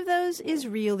one of those is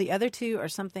real. The other 2 are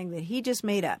something that he just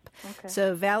made up. Okay.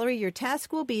 So, Valerie, your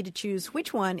task will be to choose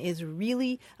which one is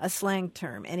really a slang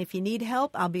term. And if you need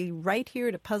help, I'll be right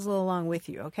here to puzzle along with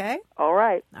you, okay? All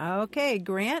right. Okay,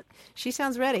 Grant, she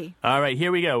sounds ready. All right,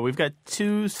 here we go. We've got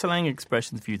 2 slang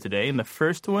expressions for you today, and the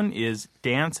first one is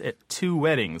dance at 2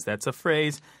 weddings. That's a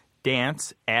phrase,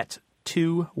 dance at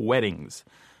 2 weddings.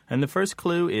 And the first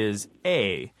clue is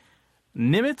A.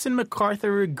 Nimitz and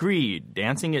MacArthur agreed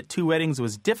dancing at 2 weddings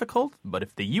was difficult, but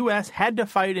if the U.S. had to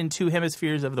fight in 2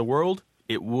 hemispheres of the world,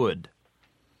 it would.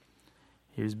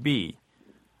 Here's B.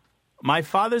 My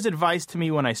father's advice to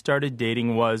me when I started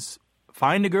dating was,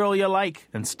 find a girl you like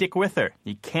and stick with her.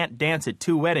 You can't dance at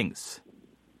 2 weddings.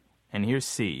 And here's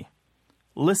C.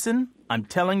 Listen, I'm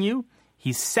telling you,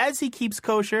 he says he keeps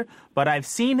kosher, but I've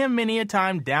seen him many a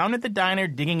time down at the diner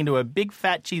digging into a big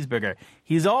fat cheeseburger.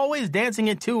 He's always dancing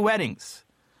at 2 weddings.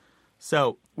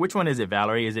 So, which one is it,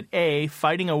 Valerie? Is it A,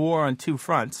 fighting a war on 2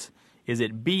 fronts? Is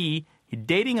it B,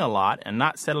 dating a lot and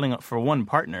not settling for one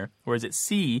partner? Or is it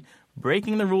C,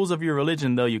 breaking the rules of your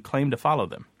religion though you claim to follow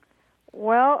them?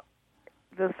 Well,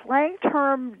 the slang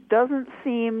term doesn't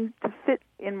seem to fit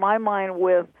in my mind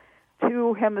with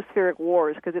 2 hemispheric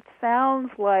wars, because it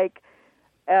sounds like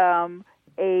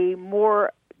a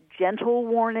more gentle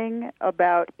warning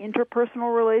about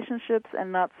interpersonal relationships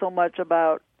and not so much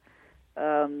about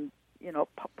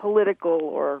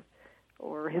political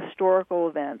or historical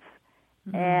events.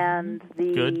 Mm-hmm.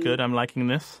 And Good. I'm liking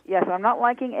this. Yes, I'm not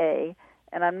liking A,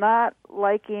 and I'm not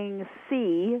liking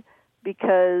C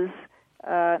because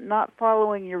not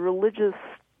following your religious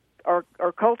or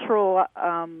cultural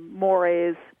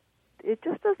mores, it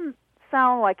just doesn't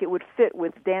sound like it would fit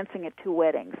with dancing at 2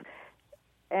 weddings.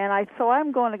 And so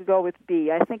I'm going to go with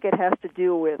B. I think it has to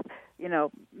do with,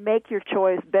 make your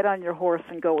choice, bet on your horse,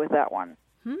 and go with that one.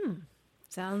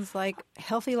 Sounds like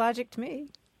healthy logic to me.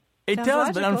 It Sounds does,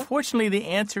 logical. but unfortunately the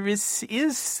answer is C. It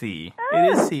is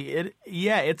C.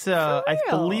 I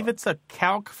believe it's a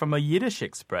calque from a Yiddish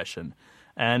expression.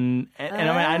 And I mean,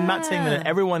 I'm not saying that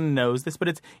everyone knows this,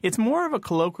 but it's more of a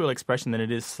colloquial expression than it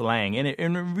is slang. And it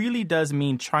really does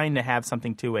mean trying to have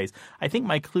something 2 ways. I think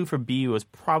my clue for B was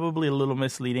probably a little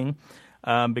misleading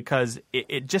because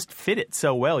it just fit it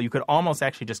so well. You could almost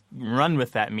actually just run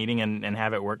with that meaning and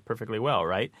have it work perfectly well,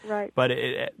 right? Right. But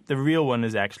the real one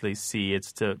is actually C.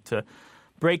 It's to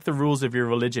break the rules of your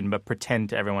religion but pretend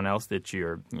to everyone else that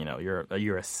you're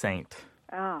a saint.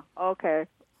 Ah, okay.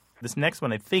 This next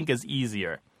one I think is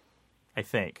easier. I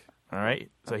think. All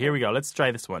right? So here we go. Let's try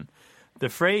this one. The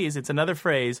phrase, it's another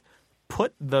phrase,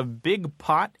 put the big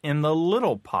pot in the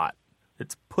little pot.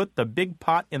 It's put the big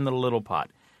pot in the little pot.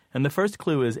 And the first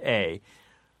clue is A.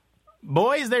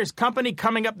 Boys, there's company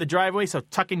coming up the driveway, so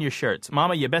tuck in your shirts.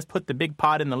 Mama, you best put the big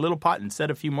pot in the little pot and set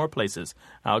a few more places.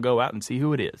 I'll go out and see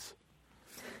who it is.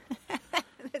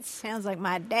 That sounds like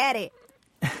my daddy.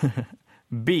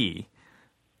 B.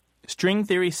 String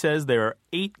theory says there are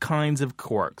 8 kinds of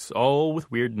quarks, all with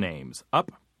weird names.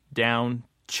 Up, down,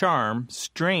 charm,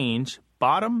 strange,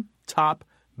 bottom, top,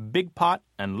 big pot,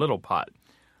 and little pot.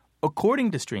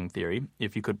 According to string theory,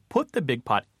 if you could put the big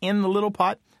pot in the little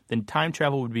pot, then time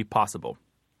travel would be possible.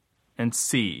 And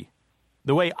C.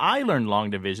 The way I learned long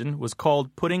division was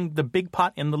called putting the big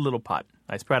pot in the little pot.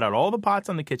 I spread out all the pots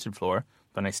on the kitchen floor,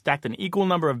 then I stacked an equal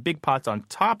number of big pots on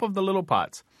top of the little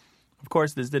pots. Of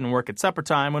course, this didn't work at supper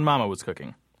time when Mama was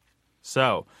cooking.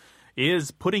 So,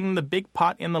 is putting the big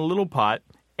pot in the little pot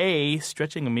A,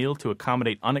 stretching a meal to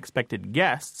accommodate unexpected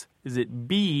guests? Is it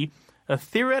B, a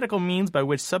theoretical means by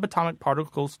which subatomic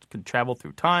particles can travel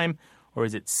through time? Or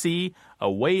is it C,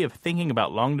 a way of thinking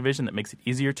about long division that makes it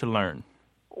easier to learn?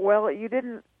 Well, you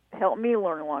didn't help me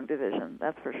learn long division,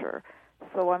 that's for sure.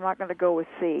 So I'm not going to go with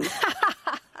C.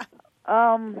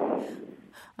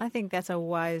 I think that's a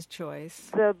wise choice.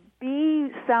 The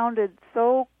B sounded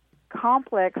so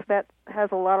complex that has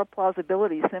a lot of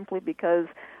plausibility simply because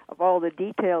of all the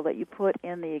detail that you put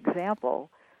in the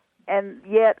example. And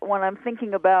yet, when I'm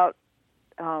thinking about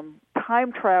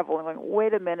time travel, I'm going,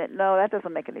 wait a minute, no, that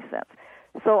doesn't make any sense.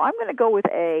 So I'm going to go with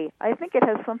A. I think it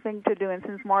has something to do, and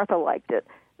since Martha liked it,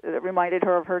 it reminded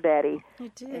her of her daddy.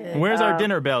 It did. Where's our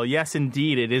dinner bell? Yes,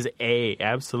 indeed, it is A.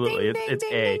 Absolutely, Ding, it's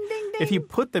ding, A. ding, ding, ding. If you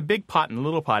put the big pot in the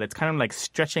little pot, it's kind of like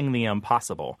stretching the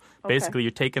impossible. Okay. Basically,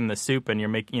 you're taking the soup and you're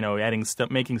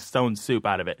making stone soup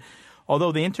out of it.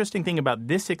 Although the interesting thing about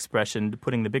this expression,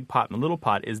 putting the big pot in the little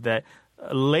pot, is that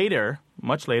later,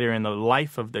 much later in the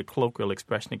life of the colloquial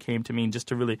expression, it came to mean just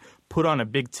to really put on a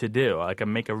big to-do, like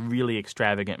make a really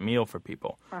extravagant meal for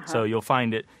people. Uh-huh. So you'll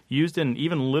find it used in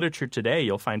even literature today.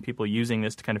 You'll find people using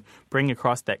this to kind of bring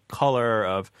across that color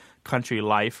of country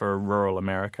life or rural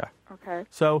America. Okay.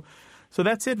 So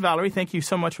that's it, Valerie. Thank you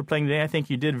so much for playing today. I think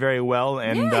you did very well.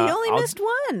 And Yeah, you only missed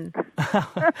one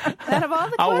out of all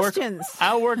the questions.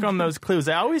 I'll work on those clues.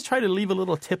 I always try to leave a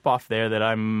little tip off there that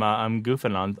I'm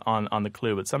goofing on the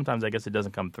clue, but sometimes I guess it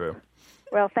doesn't come through.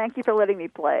 Well, thank you for letting me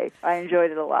play. I enjoyed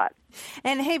it a lot.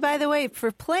 And hey, by the way,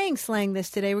 for playing slang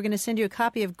this today, we're going to send you a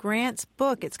copy of Grant's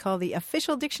book. It's called The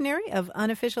Official Dictionary of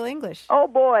Unofficial English. Oh,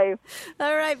 boy.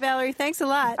 All right, Valerie, thanks a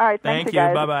lot. All right, Thank thanks, you.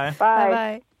 guys. Bye-bye. Bye.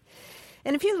 Bye-bye.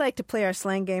 And if you'd like to play our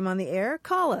slang game on the air,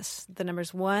 call us. The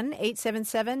number's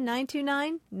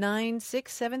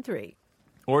 1-877-929-9673.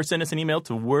 Or send us an email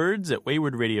to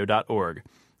words@waywardradio.org.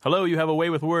 Hello, you have a way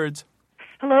with words.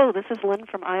 Hello, this is Lynn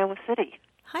from Iowa City.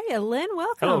 Hiya, Lynn.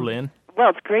 Welcome. Hello, Lynn. Well,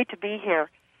 it's great to be here.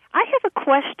 I have a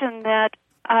question that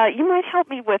you might help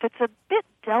me with. It's a bit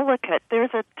delicate.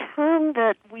 There's a term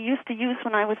that we used to use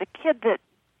when I was a kid that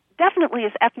definitely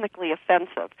is ethnically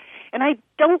offensive. And I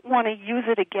don't want to use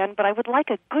it again, but I would like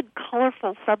a good,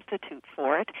 colorful substitute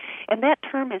for it. And that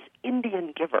term is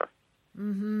Indian giver.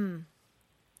 Mm-hmm.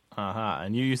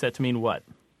 And you use that to mean what?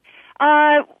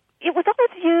 It was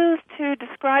always used to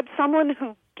describe someone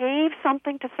who gave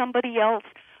something to somebody else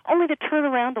only to turn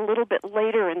around a little bit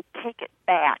later and take it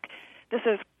back. This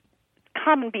is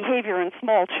common behavior in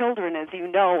small children, as you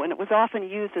know, and it was often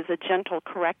used as a gentle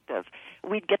corrective.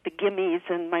 We'd get the gimmies,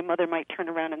 and my mother might turn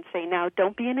around and say, now,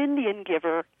 don't be an Indian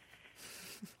giver.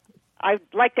 I'd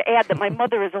like to add that my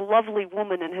mother is a lovely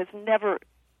woman and has never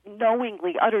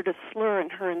knowingly uttered a slur in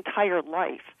her entire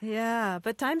life. Yeah,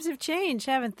 but times have changed,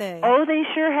 haven't they? Oh, they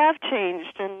sure have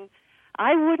changed, and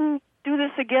I wouldn't do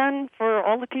this again for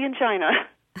all the tea in China.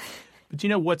 But you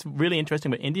know what's really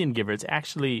interesting about Indian giver? It's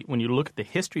actually, when you look at the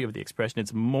history of the expression,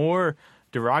 it's more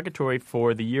derogatory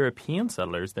for the European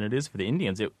settlers than it is for the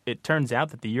Indians. It turns out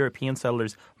that the European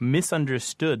settlers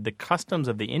misunderstood the customs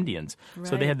of the Indians. Right.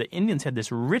 So the Indians had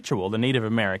this ritual, the Native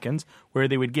Americans, where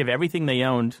they would give everything they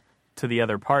owned to the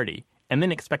other party and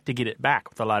then expect to get it back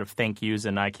with a lot of thank yous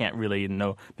and I can't really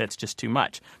know, that's just too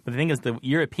much. But the thing is, the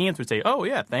Europeans would say, oh,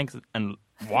 yeah, thanks, and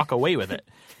walk away with it.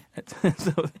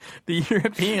 So the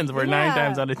Europeans were 9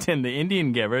 times out of 10 the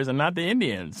Indian givers and not the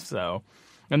Indians. So,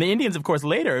 and the Indians, of course,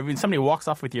 later, if somebody walks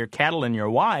off with your cattle and your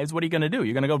wives, what are you going to do?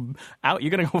 You're going to go out,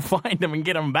 you're going to go find them and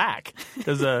get them back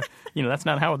because, that's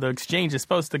not how the exchange is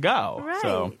supposed to go. Right.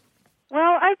 So.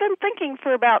 Well, I've been thinking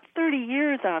for about 30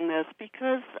 years on this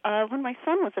because when my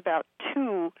son was about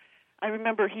 2, I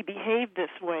remember he behaved this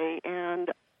way, and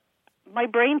my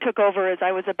brain took over as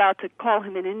I was about to call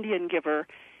him an Indian giver.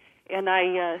 And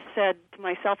I said to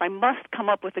myself, I must come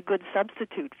up with a good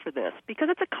substitute for this because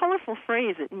it's a colorful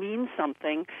phrase. It means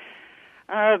something.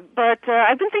 But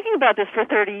I've been thinking about this for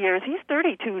 30 years. He's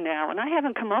 32 now, and I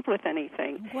haven't come up with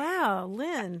anything. Wow,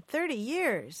 Lynn, 30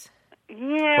 years.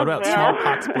 Yeah, what about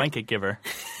smallpox blanket giver?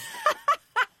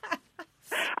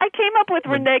 I came up with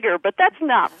renegger, but that's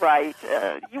not right.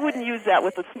 You wouldn't use that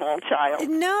with a small child.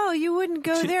 No, you wouldn't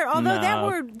go there. Although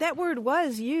that word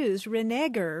was used,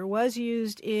 renegger was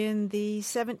used in the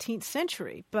 17th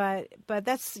century, but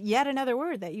that's yet another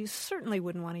word that you certainly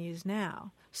wouldn't want to use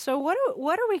now. So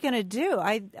what are we going to do?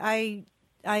 I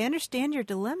understand your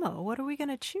dilemma. What are we going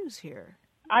to choose here?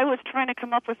 I was trying to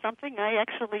come up with something. I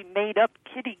actually made up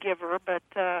kitty giver, but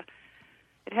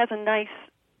it has a nice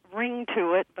ring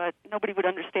to it, but nobody would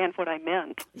understand what I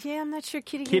meant. Yeah, I'm not sure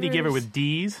kitty giver with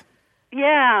D's?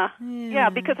 Yeah,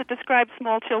 because it describes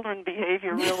small children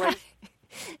behavior, really.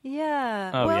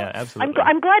 Yeah. Oh, well, yeah, absolutely.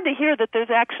 I'm glad to hear that there's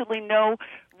actually no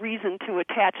reason to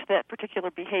attach that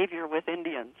particular behavior with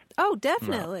Indians. Oh,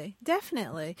 definitely,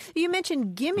 definitely. You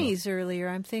mentioned gimmies earlier.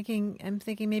 I'm thinking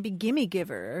maybe gimme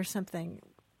giver or something,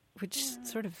 which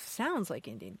sort of sounds like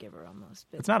Indian giver almost.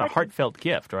 But it's not a heartfelt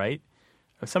gift, right?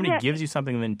 If somebody gives you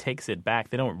something and then takes it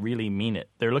back, they don't really mean it.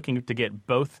 They're looking to get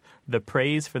both the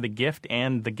praise for the gift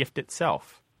and the gift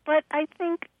itself. But I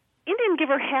think Indian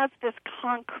giver has this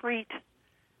concrete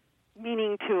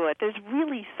meaning to it. There's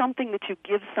really something that you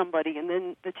give somebody and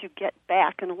then that you get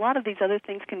back. And a lot of these other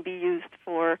things can be used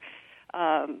for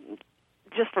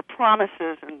just for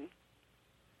promises and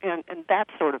that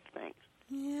sort of thing.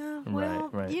 Yeah, well,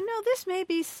 right. This may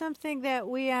be something that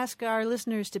we ask our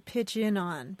listeners to pitch in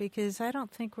on because I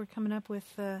don't think we're coming up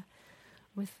with the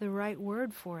right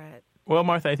word for it. Well,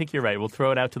 Martha, I think you're right. We'll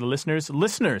throw it out to the listeners.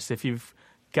 Listeners, if you've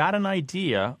got an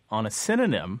idea on a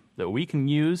synonym that we can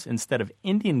use instead of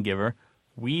Indian giver,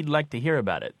 we'd like to hear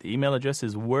about it. The email address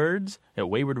is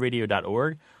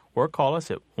words@waywardradio.org or call us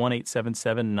at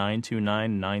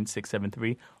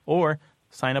 1-877-929-9673 or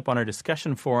sign up on our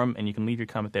discussion forum, and you can leave your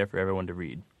comment there for everyone to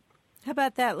read. How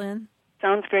about that, Lynn?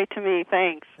 Sounds great to me.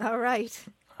 Thanks. All right.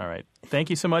 All right. Thank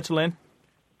you so much, Lynn.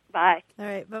 Bye. All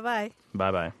right. Bye-bye.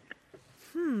 Bye-bye.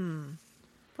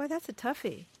 Boy, that's a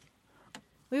toughie.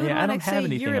 We Yeah, I don't want to have say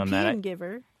anything on that. European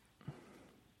giver.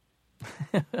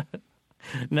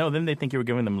 No, then they think you were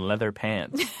giving them leather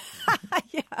pants.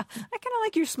 Yeah, I kind of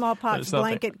like your smallpox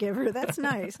blanket giver. That's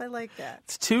nice. I like that.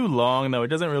 It's too long, though. It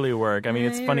doesn't really work. I mean,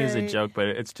 it's you're funny as a right. joke, but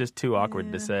it's just too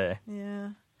awkward to say. Yeah.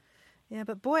 Yeah,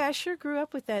 but boy, I sure grew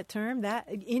up with that term. That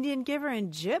Indian giver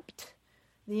and gypped.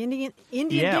 The Indian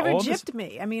giver gypped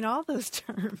me. I mean, all those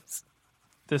terms.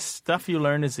 The stuff you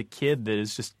learn as a kid that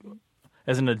is just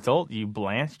As an adult, you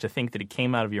blanch to think that it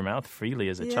came out of your mouth freely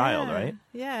as a child, right?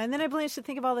 Yeah, and then I blanch to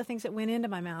think of all the things that went into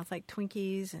my mouth, like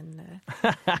Twinkies and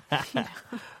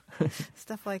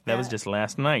stuff like that. That was just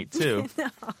last night, too. No.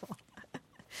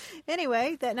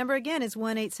 Anyway, that number again is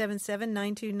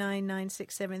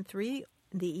 1-877-929-9673.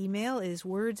 The email is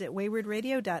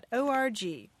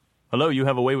words@waywardradio.org. Hello, you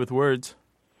have a way with words.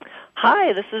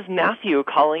 Hi, this is Matthew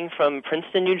calling from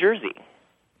Princeton, New Jersey.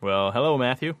 Well, hello,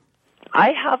 Matthew.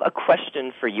 I have a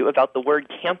question for you about the word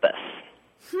campus.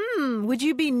 Would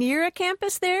you be near a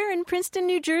campus there in Princeton,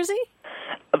 New Jersey?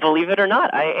 Believe it or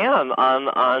not, I am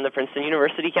on the Princeton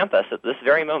University campus at this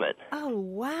very moment. Oh,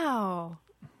 wow.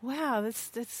 Wow,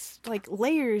 that's like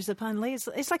layers upon layers.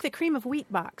 It's like the cream of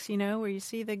wheat box, where you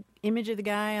see the image of the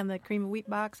guy on the cream of wheat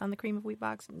box, on the cream of wheat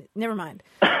box. Never mind.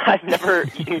 I've never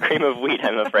eaten cream of wheat,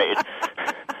 I'm afraid.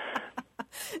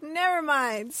 Never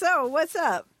mind. So, what's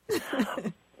up?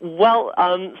 Well,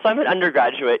 so I'm an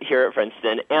undergraduate here at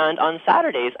Princeton, and on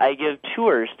Saturdays I give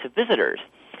tours to visitors.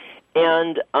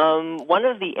 And one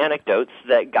of the anecdotes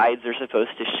that guides are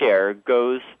supposed to share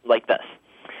goes like this.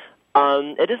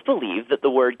 It is believed that the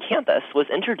word campus was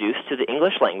introduced to the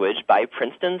English language by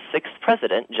Princeton's sixth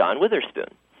president, John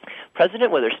Witherspoon.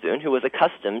 President Witherspoon, who was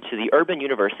accustomed to the urban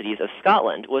universities of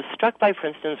Scotland, was struck by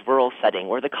Princeton's rural setting,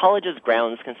 where the college's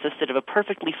grounds consisted of a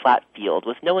perfectly flat field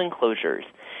with no enclosures.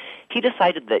 He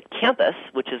decided that campus,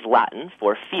 which is Latin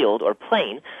for field or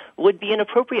plain, would be an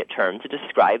appropriate term to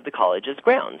describe the college's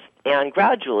grounds. And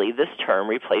gradually, this term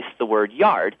replaced the word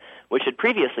yard, which had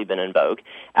previously been in vogue,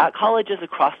 at colleges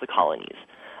across the colonies.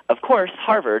 Of course,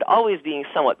 Harvard, always being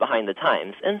somewhat behind the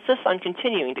times, insists on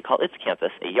continuing to call its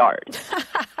campus a yard.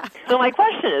 So my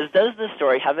question is, does this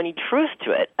story have any truth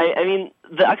to it? I mean,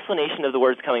 the explanation of the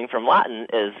words coming from Latin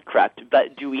is correct,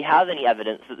 but do we have any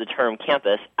evidence that the term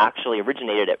campus actually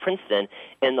originated at Princeton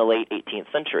in the late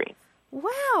 18th century?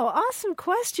 Wow, awesome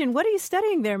question. What are you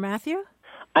studying there, Matthew?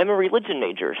 I'm a religion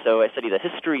major, so I study the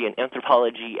history and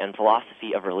anthropology and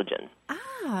philosophy of religion.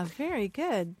 Ah, very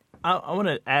good. I want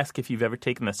to ask if you've ever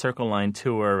taken the Circle Line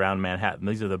tour around Manhattan.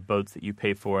 These are the boats that you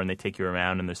pay for, and they take you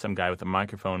around, and there's some guy with a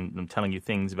microphone telling you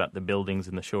things about the buildings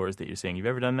and the shores that you're seeing. You've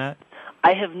ever done that?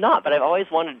 I have not, but I've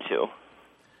always wanted to.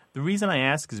 The reason I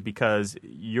ask is because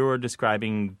you're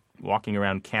describing walking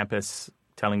around campus,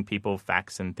 telling people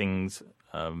facts and things,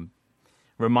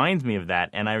 reminds me of that.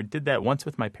 And I did that once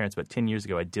with my parents about 10 years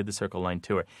ago. I did the Circle Line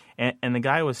tour. And the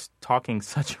guy was talking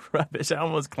such rubbish. I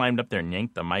almost climbed up there and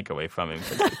yanked the mic away from him.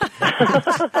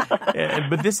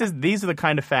 But these are the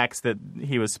kind of facts that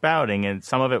he was spouting. And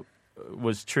some of it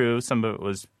was true. Some of it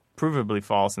was provably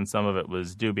false. And some of it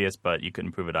was dubious, but you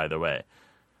couldn't prove it either way.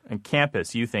 And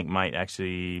campus, you think, might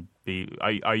actually be...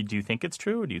 do you think it's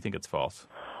true or do you think it's false?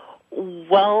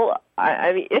 Well,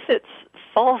 I mean, if it's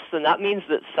false, then that means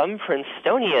that some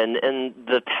Princetonian in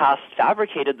the past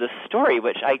fabricated this story,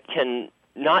 which I can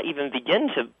not even begin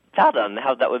to fathom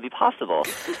how that would be possible.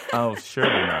 Oh, surely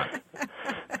not.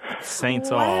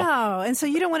 Saints all. Wow. And so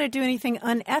you don't want to do anything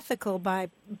unethical by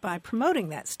promoting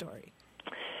that story.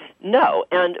 No,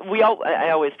 and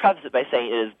I always preface it by saying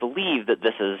it is believed that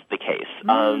this is the case.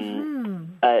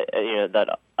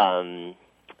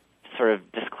 Sort of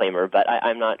disclaimer, but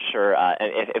I'm not sure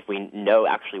if we know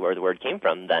actually where the word came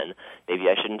from, then maybe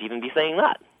I shouldn't even be saying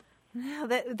that. No,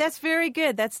 that's very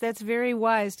good. That's very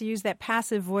wise to use that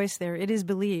passive voice there. It is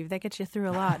believed. That gets you through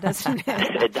a lot, doesn't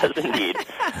it? It does indeed.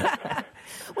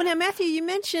 Well, now, Matthew, you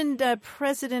mentioned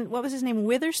President, what was his name,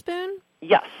 Witherspoon?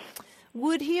 Yes.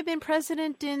 Would he have been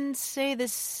president in, say, the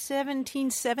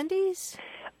 1770s?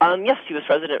 Yes, he was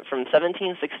president from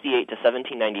 1768 to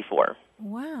 1794.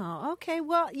 Wow. Okay.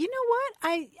 Well, you know what?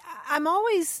 I'm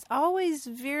always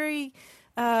very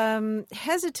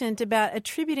hesitant about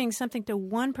attributing something to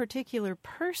one particular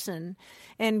person,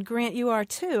 and Grant, you are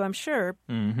too, I'm sure.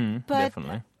 Mm-hmm. But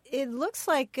definitely. It looks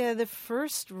like the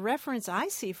first reference I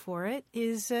see for it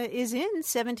is in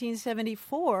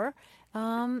 1774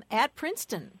 at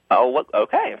Princeton. Oh,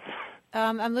 okay.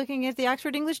 I'm looking at the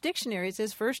Oxford English Dictionary. It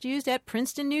says first used at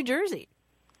Princeton, New Jersey.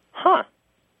 Huh.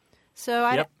 So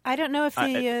I don't know if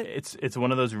it's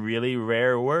one of those really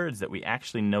rare words that we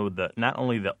actually know not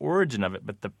only the origin of it,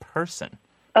 but the person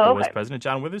who was President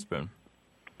John Witherspoon.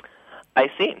 I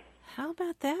see. How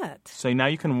about that? So now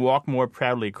you can walk more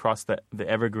proudly across the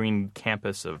evergreen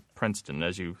campus of Princeton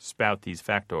as you spout these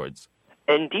factoids.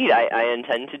 Indeed, I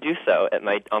intend to do so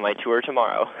on my tour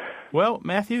tomorrow. Well,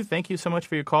 Matthew, thank you so much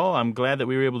for your call. I'm glad that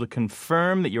we were able to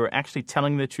confirm that you were actually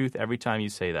telling the truth every time you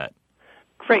say that.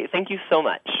 Great. Thank you so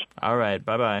much. All right.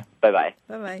 Bye-bye. Bye-bye.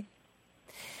 Bye-bye.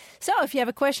 So if you have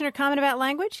a question or comment about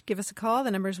language, give us a call. The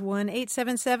number is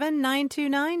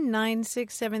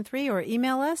 1-877-929-9673 or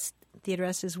email us. The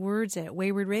address is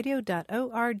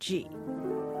words@waywardradio.org.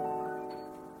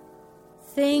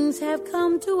 Things have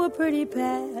come to a pretty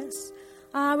pass.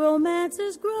 Our romance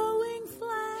is growing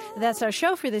flat. That's our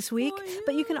show for this week,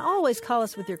 but you can always call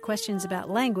us with your questions about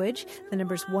language. The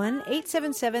number's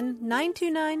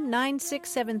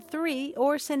 1-877-929-9673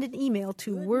 or send an email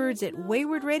to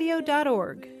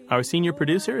words@waywardradio.org. Our senior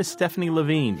producer is Stephanie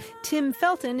Levine. Tim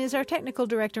Felton is our technical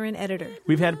director and editor.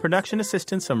 We've had production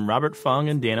assistance from Robert Fung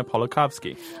and Dana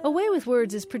Polikovsky. Away with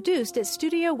Words is produced at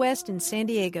Studio West in San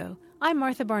Diego. I'm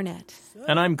Martha Barnett.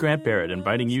 And I'm Grant Barrett,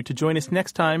 inviting you to join us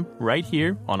next time right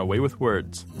here on Away with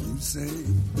Words. You say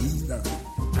either,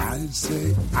 I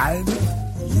say either.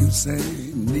 You say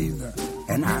neither,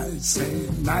 and I say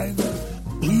neither.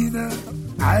 Either,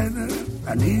 either,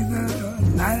 and either,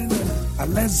 neither.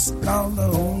 Let's call the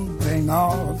whole thing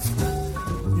off.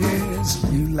 Yes,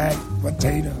 you like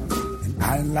potato, and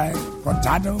I like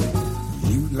potato.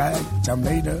 You like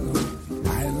tomato,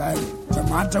 I like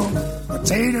tomato.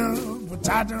 Potato,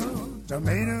 potato,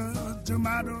 tomato,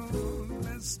 tomato.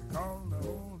 Let's call